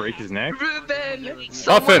 Trying to break his neck? Ruben!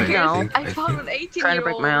 Puffin! No. I found an 18-year-old. Trying to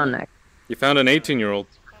break my own neck. You found an 18-year-old.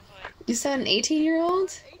 You said an 18-year-old?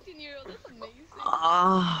 18-year-old, that's amazing.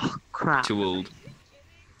 Oh crap. too old.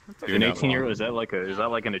 Dude, an 18-year-old, is that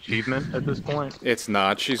like an achievement at this point? It's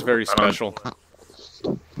not. She's very special.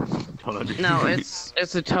 No,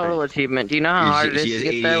 it's a total achievement. Do you know how hard it is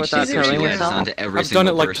to get there without She killing latches yourself? onto every I've single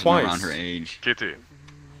done it like person twice. around her age. Kitty.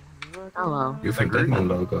 Hello. You forgot my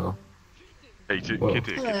logo. Hey, Whoa.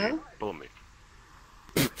 Kitty, Hello. Kitty, follow me.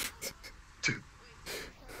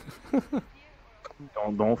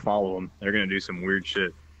 Don't follow them. They're gonna do some weird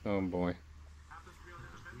shit. Oh boy.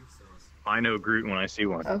 I know Groot when I see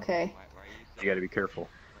one. Okay. You gotta be careful.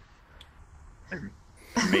 They're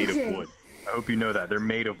made Okay. of wood. I hope you know that. They're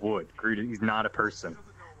made of wood. Groot, he's not a person.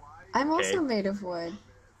 I'm also Okay. made of wood.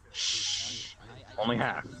 Only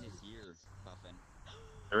half.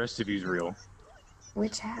 The rest of you's real.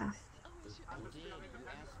 Which half?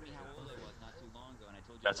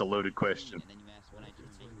 That's a loaded question.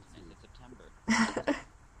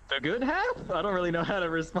 The good half? I don't really know how to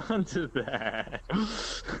respond to that.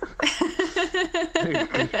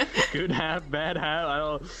 Good half, bad half. I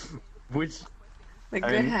don't. Which? Like I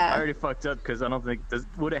good mean, I hat. already fucked up because I don't think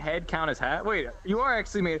would a head count as hat? Wait, you are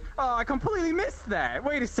actually made. Oh, I completely missed that.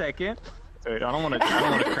 Wait a second. Wait, I don't want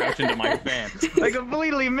to crash into my fan. I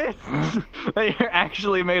completely missed that you're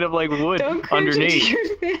actually made of like wood Don't crash into underneath.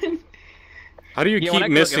 your fan. How do you Yeah, when keep I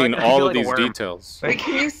go- missing if I all feel of like a these worm. details? Wait,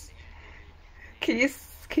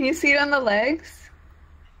 can you see it on the legs?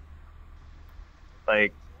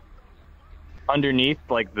 Like underneath,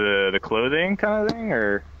 like the clothing kind of thing,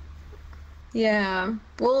 or Yeah.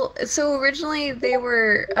 Well, so originally they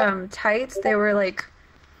were tights. They were like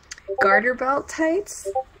garter belt tights.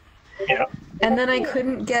 yeah. And then I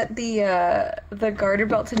couldn't get the garter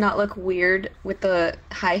belt to not look weird with the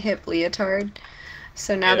high hip leotard.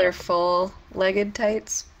 So now Yeah. they're full legged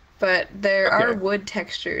tights, but there are Okay. wood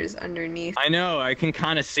textures underneath. I know I can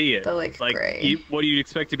kind of see it. The, like, gray. What do you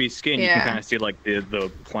expect to be skin? You Yeah. can kind of see like the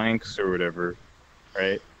planks or whatever,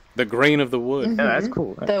 right? The grain of the wood. Mhm. Yeah, that's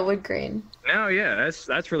cool. The wood grain. No, yeah,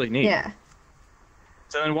 that's really neat. Yeah.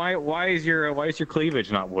 So then why is your cleavage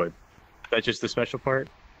not wood? That's just the special part.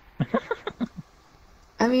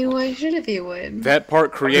 I mean, why should it be wood? That part I'm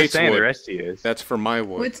just creates saying wood. the rest is. That's for my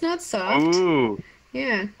wood. Wood's not soft. Ooh,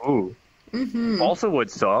 Yeah. ooh. Mhm. Also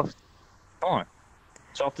wood soft. Come on,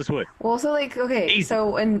 soft as wood. Well, so like, okay,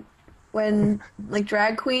 so when like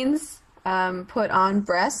drag queens put on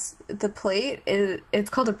breasts, the plate it's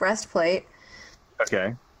called a breastplate.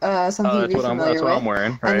 Okay. Something Oh, to be familiar that's what with. I'm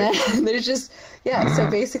wearing, right? And then there's just so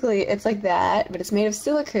basically it's like that, but it's made of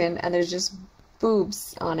silicone, and there's just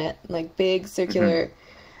boobs on it, like big circular. Mm-hmm.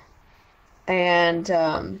 And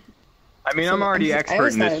I mean, so I'm already I expert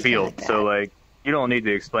always in thought it this was kinda field, like so like you don't need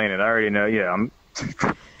to explain it. I already know. Yeah, I'm.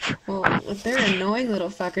 well, if they're annoying little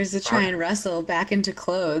fuckers to try and wrestle back into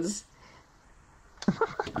clothes.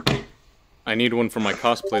 I need one for my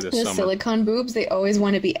cosplay this The summer. silicone boobs, they always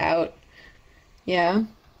want to be out. Yeah.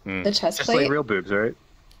 Hmm. The chest Just plate. like real boobs, right?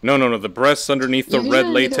 No. The breasts underneath the You can red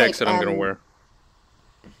either, latex like, that I'm gonna wear.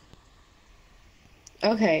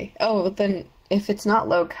 Okay. Oh, then if it's not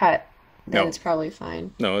low cut, then No. it's probably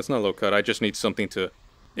fine. No, it's not low cut. I just need something to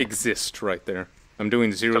exist right there. I'm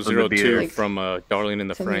doing Something to be 002 there. from Darling in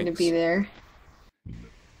the Something Franxx. to be there.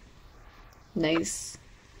 Nice.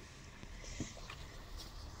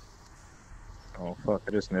 Oh fuck!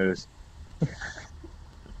 I just noticed.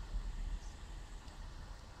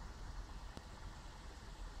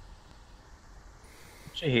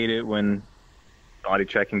 I hate it when body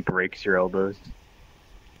tracking breaks your elbows.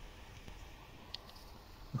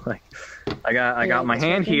 Like, I got my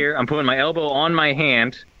hand here. I'm putting my elbow on my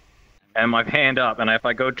hand, and my hand up. And if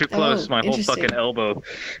I go too close, my whole interesting. fucking elbow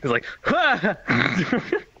is like,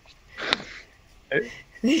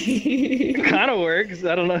 it kind of works.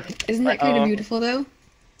 I don't know. Isn't that kind of beautiful, though?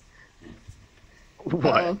 What?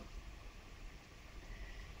 Uh-oh.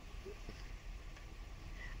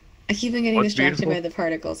 I keep on getting What's distracted beautiful? by the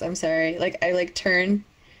particles. I'm sorry. Like I turn.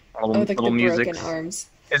 Little, Like the little music. broken arms.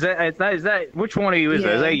 Is that which one of you is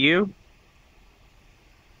that? Is Yeah. that you?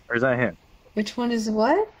 Or is that him? Which one is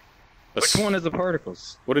what? Which one is the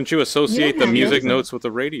particles? Wouldn't you associate the have music those. notes with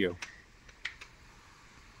the radio?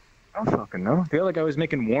 I don't fucking know. I feel like I was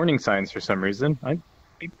making warning signs for some reason.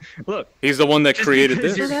 Look. He's the one that Just created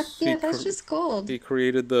because this. you're- That's just gold. He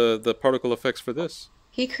created the particle effects for this.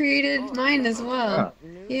 He created mine as well.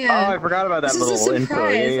 Yeah. Oh, I forgot about that this little is a info.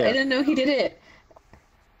 surprise. Yeah. I didn't know he did it.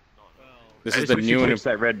 This I is just the wish you new pushed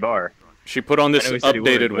that red bar. She put on this I know he said he would,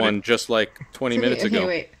 updated but one just like 20 minutes okay, ago.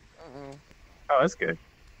 wait. Oh, that's good.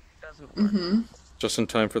 Mm-hmm. Just in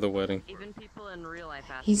time for the wedding. Even people in real life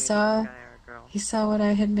ask He me if saw. I'm a guy or a girl. He saw what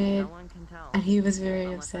I had made, No one can tell. and he was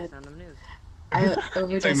very upset. I So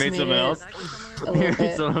you overestimated made something else? a You little made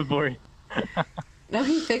bit. something for you. No,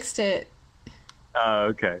 he fixed it. Oh,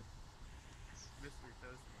 okay.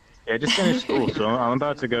 Yeah, I just finished school, so I'm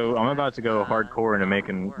about to go. I'm about to go hardcore into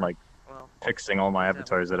making like fixing all my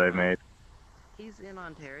avatars that I've made He's in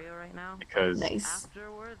Ontario right now. because Nice.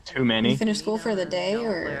 too many. You finished school for the day,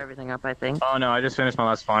 Clear or? everything up, I think. Oh no, I just finished my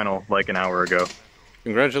last final like an hour ago.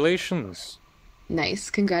 Congratulations. Nice.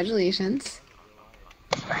 Congratulations.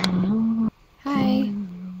 Hi.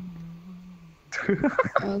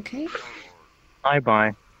 Okay. Bye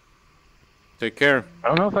bye. Take care. I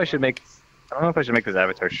don't know if I should make. I don't know if I should make this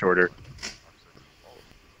avatar shorter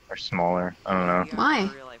or smaller. I don't know. Why?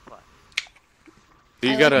 Do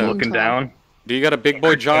you I got like a being Looking tall. down. Do you got a big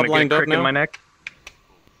boy job Gonna get a lined up crick in now? my neck.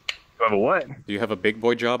 Do I have a what? Do you have a big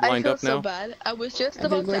boy job I lined feel up so now? bad. I was just A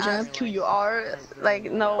about big to boy ask job? who you are.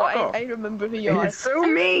 Like, no, Oh. I remember who you are. It's so I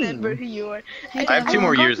mean. remember who you are. I have 2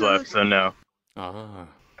 more years left, so no. Ah.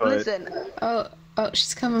 But Listen, Oh,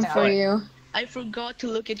 she's coming for you. I forgot to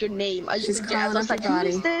look at your name. I She's I crawling was up like, your who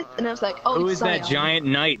is body. this? And I was like, oh, Who it's is that Zion. giant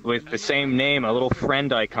knight with the same name, a little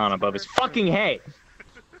friend icon above his fucking head?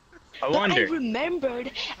 I But wonder. I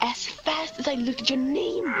remembered as fast as I looked at your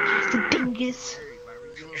name. The dingus.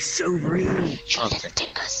 You're so rude. You little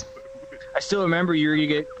dingus. I still remember you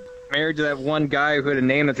get married to that one guy who had a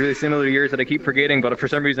name that's really similar to yours that I keep forgetting, but for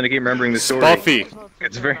some reason I keep remembering the story. Buffy.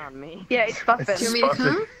 It's very. Yeah, it's Buffin. Do you want me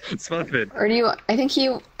to come? It's Buffin. Or do you? I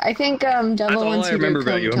think Devil That's all wants I you to remember come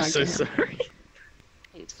about you. I'm talk so to him. sorry.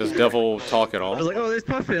 Does Devil talk at all? I was like, oh, there's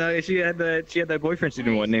Puffin. She had that boyfriend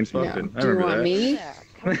student one named Puffin. I Do you remember want that. me?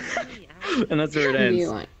 And that's where it Who do ends.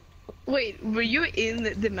 you want? Wait, were you in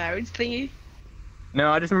the marriage thingy?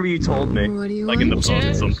 No, I just remember you told me, What do you like in the want? pub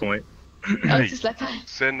at some point. I was just like,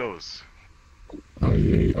 Senos.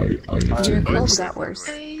 Your clothes got worse.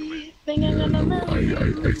 I think I'm gonna marry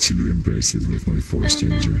I actually embrace it with my force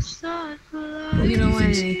changer. You don't want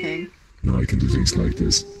anything. Now I can do things like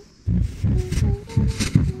this.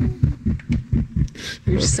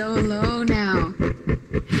 You're so low now.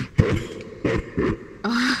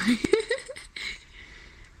 Oh.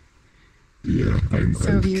 Yeah,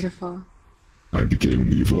 So beautiful. I became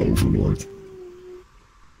an evil overlord.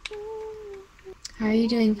 How are you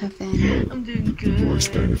doing, Puffin? I'm doing The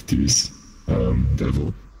worst kind of tease.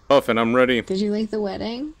 Devil. Puffin, I'm ready. Did you like the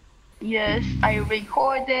wedding? Yes, I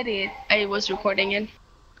recorded it. I was recording it.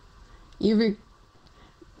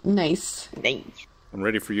 Nice. Nice. I'm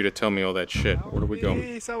ready for you to tell me all that shit. Where do we go?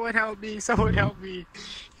 Hey, someone help me! Someone help me!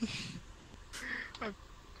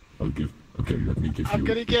 Okay, let me give I'm you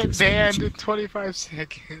gonna get banned in 25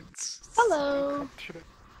 seconds. Hello.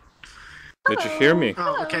 Did you hear me?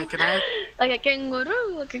 Oh, okay, can I? Like a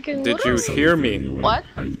kangaroo, like a kangaroo. Did you hear me? What?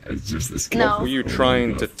 What were you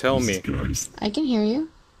trying to tell me? I can hear you.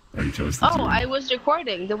 Oh, I was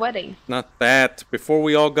recording the wedding. Not that. Before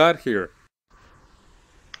we all got here.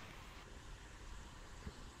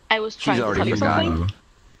 I was trying to tell you something.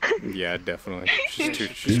 Yeah, definitely. She's too.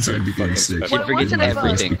 Since I became sick, She forgets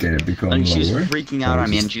everything. And she was freaking out on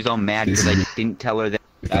me, and she's all mad because I didn't tell her that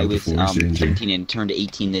I was 17 and turned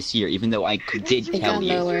 18 this year, even though I did It tell got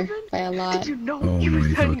you. lower by a lot. Did you know you were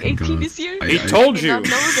turning 18 this year? He told you. I did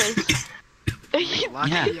not know this.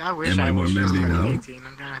 Lucky, I wish Am I I more was manly now? 18.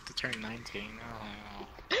 I'm gonna have to turn 19.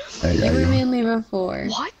 You were mainly before.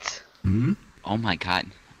 What? Oh my god.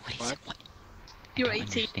 What? You're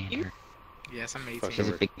 18? Yes, I'm 18. There's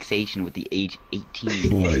a fixation with the age 18.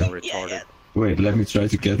 Boy. Retarded. Wait, let me try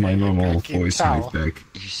to get my normal voice height back.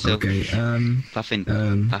 Okay, Puffin,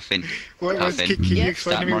 Puffin, What was, Puffin, can you stop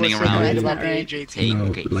explain to me running what's so around. bad about age 18? No,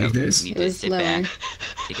 Okay, like so this? you need It to was sit lower. back,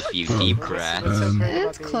 take a few deep breaths,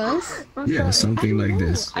 It's close. Yeah, something like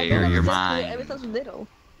this. clear your I mind. was little.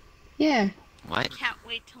 Yeah. What? Can't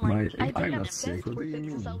wait till My, I I'm think not sick. What do you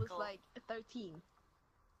since I mean? was like 13.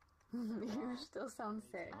 You still sound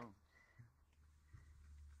sick.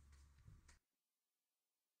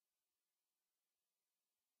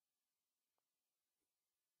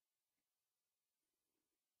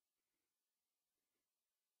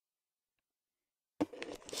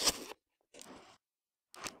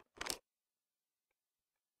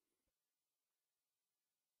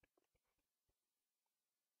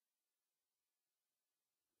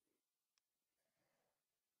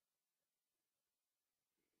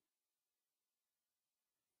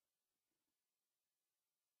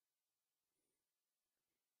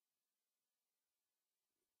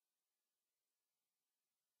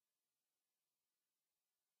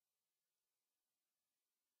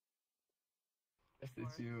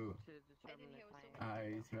 It's you.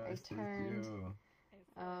 I trusted turned. you.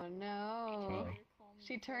 Oh no. Well,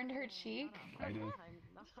 She turned her cheek.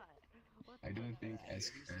 I don't think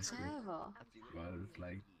as Devil. well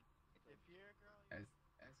like as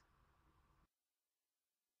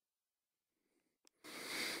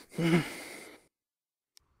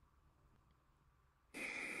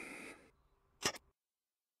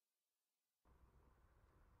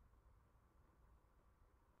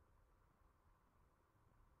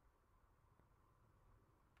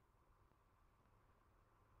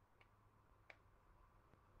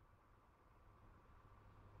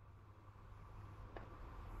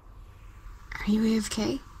Are you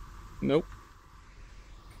AFK? Nope.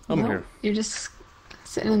 I'm No, here. You're just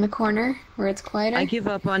sitting in the corner where it's quieter? I give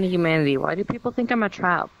up on humanity. Why do people think I'm a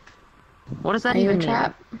trap? What does that Are you even a mean?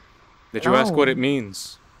 trap? Did you ask what No. it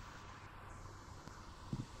means?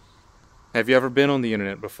 Have you ever been on the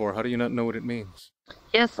internet before? How do you not know what it means?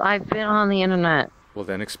 Yes, I've been on the internet. Well,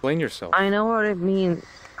 then explain yourself. I know what it means.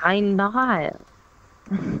 I'm not.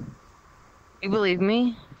 You believe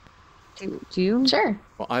me? Do you? Sure.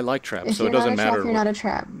 Well, I like traps, If so you're it doesn't not a trap, matter. you're not a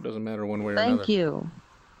trap. It doesn't matter one way or another. Thank you.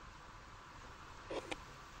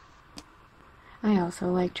 I also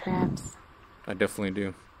like traps. I definitely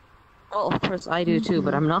do. Well, of course I do too,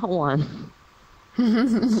 but I'm not one.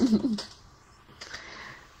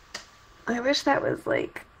 I wish that was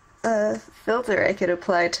like a filter I could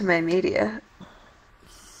apply to my media.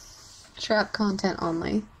 Trap content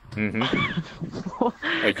only. Mm-hmm.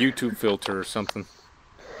 A YouTube filter or something.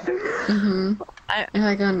 Mm-hmm.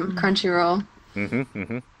 Like on Crunchyroll. Mm-hmm,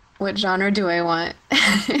 mm-hmm. What genre do I want?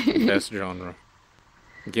 Best genre.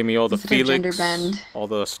 Give me all the Instead of gender Felix, bend. all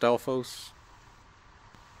the Stalfos.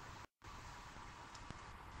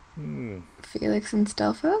 Felix and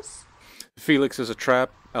Stelphos? Felix is a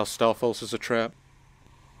trap, Astolfos is a trap,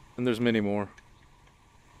 and there's many more.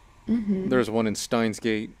 Mm-hmm. There's one in Steins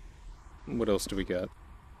Gate. What else do we got?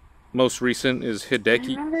 Most recent is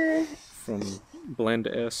Hideki from Blend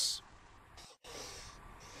S.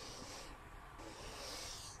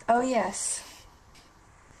 Oh, yes.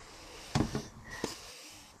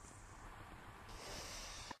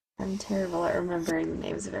 I'm terrible at remembering the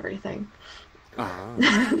names of everything. Ah.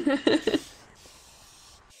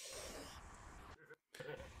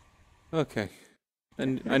 Okay.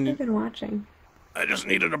 And What have you been watching? I just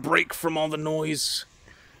needed a break from all the noise.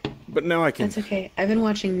 But now I can... That's okay. I've been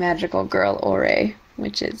watching Magical Girl Ore,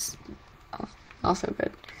 which is also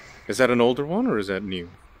good. Is that an older one or is that new?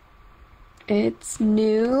 It's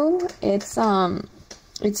new. It's a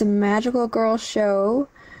magical girl show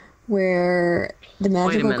where the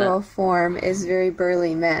magical minute. girl form is very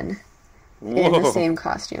burly men in the Whoa. same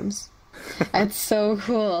costumes. It's so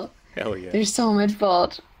cool. Hell yeah. There's so much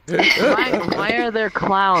bulge. Why are there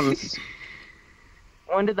clowns?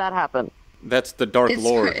 When did that happen? That's the Dark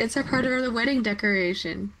Lord. It's a part of the wedding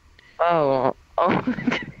decoration. Oh.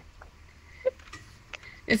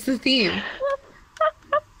 It's the theme.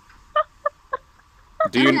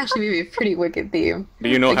 Do That would you actually be a pretty wicked theme. do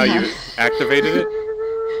you know how you activated it?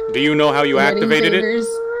 Do you know how you Wedding activated it? favors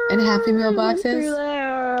and Happy Meal boxes.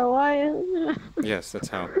 There, why? Yes, that's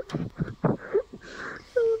how. The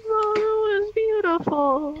photo was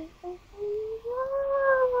beautiful.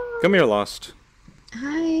 Come here, Lost.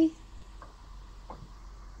 Hi.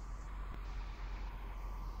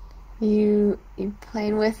 You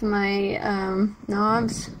playing with my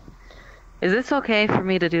knobs? Is this okay for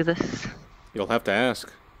me to do this? You'll have to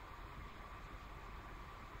ask.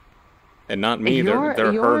 And not me, they're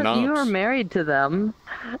her knobs. You're married to them.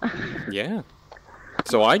 Yeah.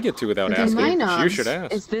 So I get to without They're asking. my You knobs. should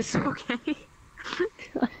ask. Is this okay?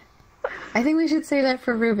 I think we should say that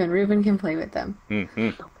for Ruben. Ruben can play with them. Mm-hmm.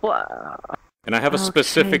 Wow. And I have a Okay,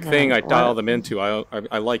 specific thing then. I dial them into.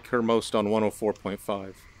 I like her most on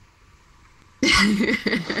 104.5.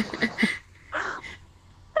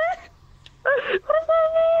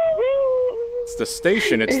 It's the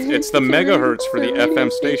station. It's the megahertz for the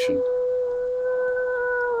FM station.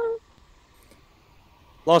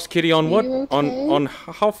 Lost Kitty, on what? You On okay? on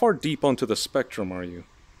how far deep onto the spectrum are you?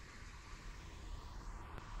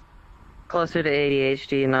 Closer to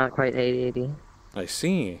ADHD, not quite ADHD. I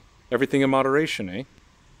see. Everything in moderation, eh?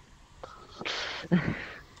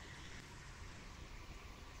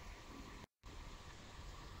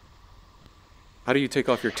 How do you take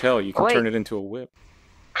off your tail? You can Wait. turn it into a whip.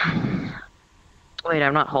 Wait,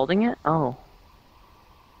 I'm not holding it? Oh.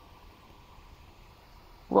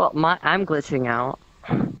 Well, I'm glitching out.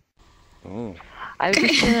 Oh. I've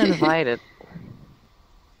just been invited.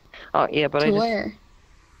 Oh, yeah, but To where?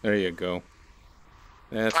 There you go.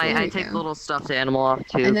 That's what I we- take the little stuffed animal off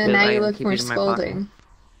too. And then 'cause now I you look keep more it in my pocket. scolding.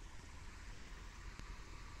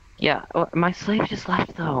 Yeah, oh, my slave just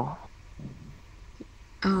left though.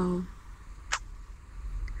 Oh.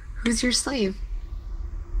 Who's your slave?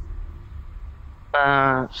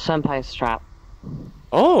 Senpai's trap.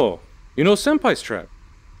 Oh! You know Senpai's trap.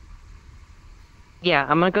 Yeah,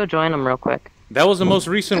 I'm gonna go join him real quick. That was the most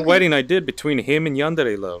recent wedding I did between him and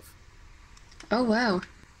Yandere Love. Oh, wow.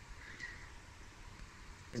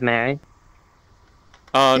 He's married.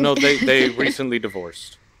 No, they recently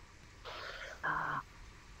divorced.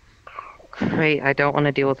 Great, I don't want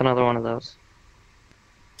to deal with another one of those.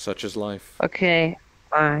 Such is life. Okay,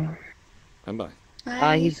 bye.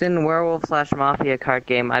 Bye-bye. He's in Werewolf / Mafia card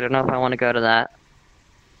game. I don't know if I want to go to that.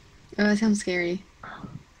 Oh, that sounds scary.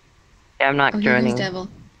 Yeah, I'm not Oh, here comes joining. Devil.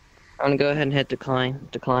 I'm gonna go ahead and hit decline.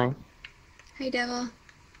 Decline. Hey, Devil.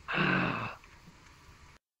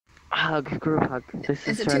 Hug, group hug. This Is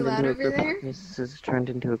has it too turned loud into a over group there? hug. This has turned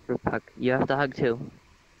into a group hug. You have to hug too.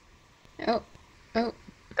 Oh. Oh.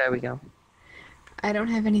 There we go. I don't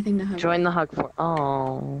have anything to hug. Join the hug for.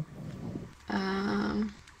 Oh.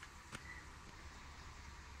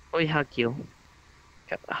 We hug you.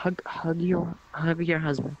 Hug your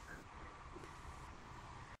husband.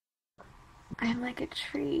 I'm like a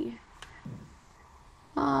tree.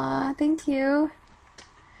 Aw, thank you.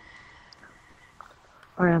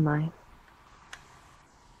 Where am I?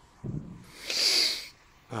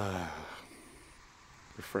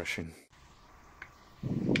 Refreshing.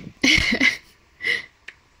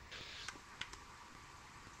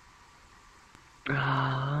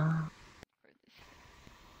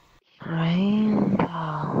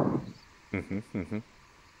 Rainbow.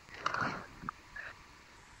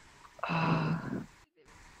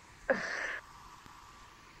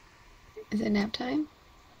 Is it nap time?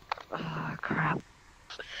 Oh, crap.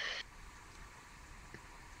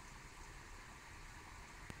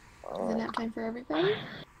 Is it nap time for everybody?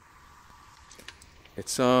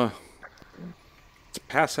 It's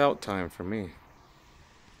pass out time for me.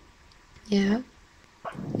 Yeah.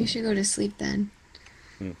 You should go to sleep then.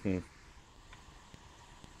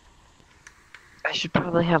 I should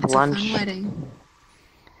probably have It's lunch. a fun wedding.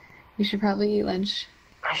 You should probably eat lunch.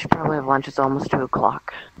 I should probably have lunch. It's almost 2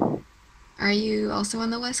 o'clock. Are you also on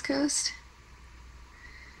the West Coast?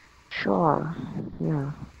 Sure.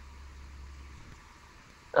 Yeah.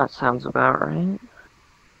 That sounds about right.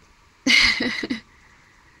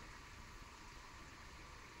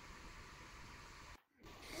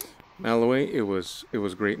 Alloway, it was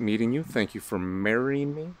great meeting you. Thank you for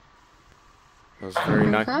marrying me. That was very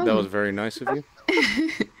nice. That was very nice of you.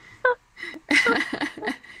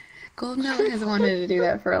 Golden Hour has wanted to do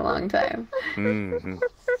that for a long time.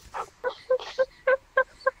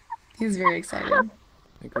 He's very excited.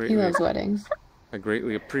 He loves weddings. I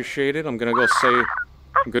greatly appreciate it. I'm gonna go say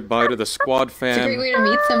goodbye to the squad fam. It's a great way to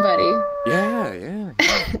meet somebody. Yeah.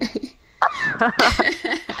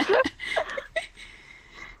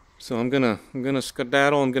 So I'm gonna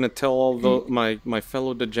skedaddle. I'm gonna tell all my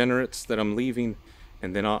fellow degenerates that I'm leaving,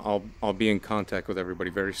 and then I'll be in contact with everybody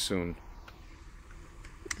very soon.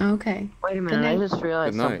 Okay. Wait a minute, I just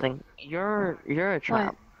realized Good night. something. You're a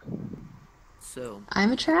trap. So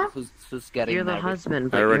I'm a trap? Who's getting You're the married?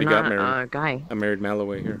 husband, but I already you're got not married. a guy. I married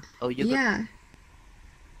Malloway here. Oh, you Yeah.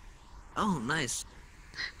 Oh, nice.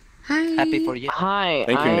 Hi. Happy for you. Hi,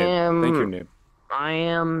 Thank you, I Nib. am. Thank you, Nib. I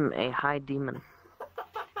am a high demon.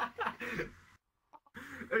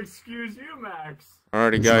 Excuse you, Max.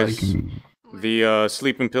 Alrighty, guys. The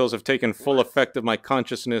sleeping pills have taken full effect of my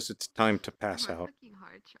consciousness. It's time to pass out.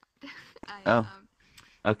 Oh.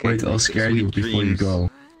 Okay. Wait, I'll scare you Sweet before you dreams. go.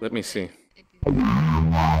 Let me see.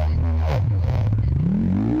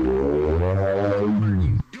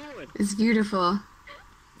 It's beautiful.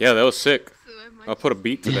 Yeah, that was sick. I'll put a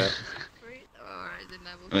beat to that.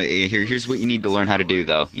 Here's what you need to learn how to do,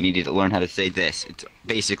 though. You need to learn how to say this. It's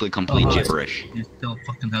basically complete gibberish. You still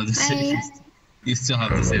fucking have to say. You still have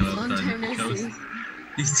to say all the Long time. time no see.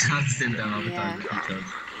 You still have to say that all the Yeah. time. Because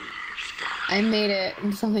I made it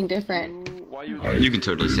into something different. You can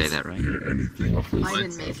totally say that, right? I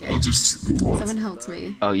didn't make it. Someone helped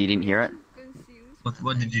me. Oh, you didn't hear it?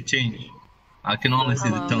 what did you change? I can only see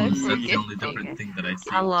the tones. That's the only different thing that I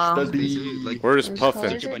see. Hello. Where is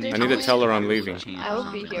Puffin? I need to tell her I'm leaving. I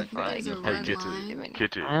will be here for like a long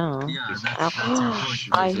Kitty. Oh. That's your voice.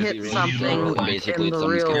 I hit something Basically, in it's the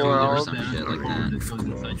someone's real computer or world, some shit like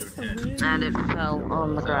that. and it fell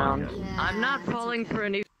on the ground. I'm not falling for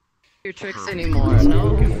any tricks anymore.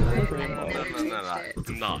 No.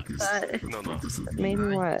 No. Maybe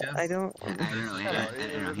what? I don't.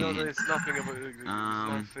 There's nothing about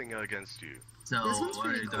nothing against you. So, what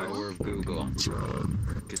are you doing? Power of Google. It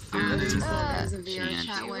was a VR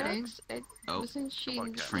chat wedding. Oh,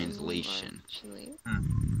 translation.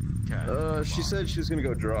 She said she was gonna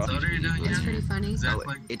go draw. So what are you doing? It's pretty funny.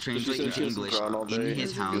 It translates into English. In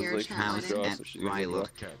his house at Rylook,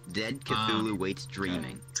 dead Cthulhu waits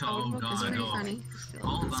dreaming. Oh It's god, pretty no. funny.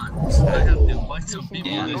 Hold on. I have to invite some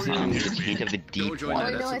people. Yeah, just a hint of the deep Oh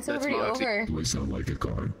one. no, it's already over. Do I sound like a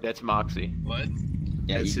god? That's Moxie. What?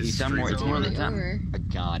 Yeah, you sound more. It's more like over. a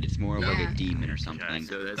god. It's more like Yeah. a demon or something.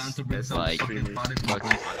 So Time to bring some like- fucking body I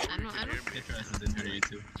don't. interested in her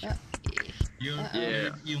YouTube. Yeah.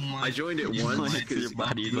 You might. I joined it You once might- because your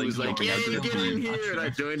body is he was like like, yeah, going you out get to in the here, and I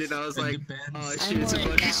joined it, and I was like, oh shit, it's a I'm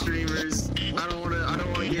bunch right of streamers. I don't wanna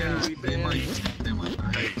get They anything. might. They might.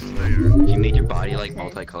 If you made your body like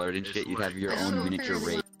multicolored and shit, you'd have your I don't own know if I miniature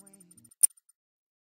really race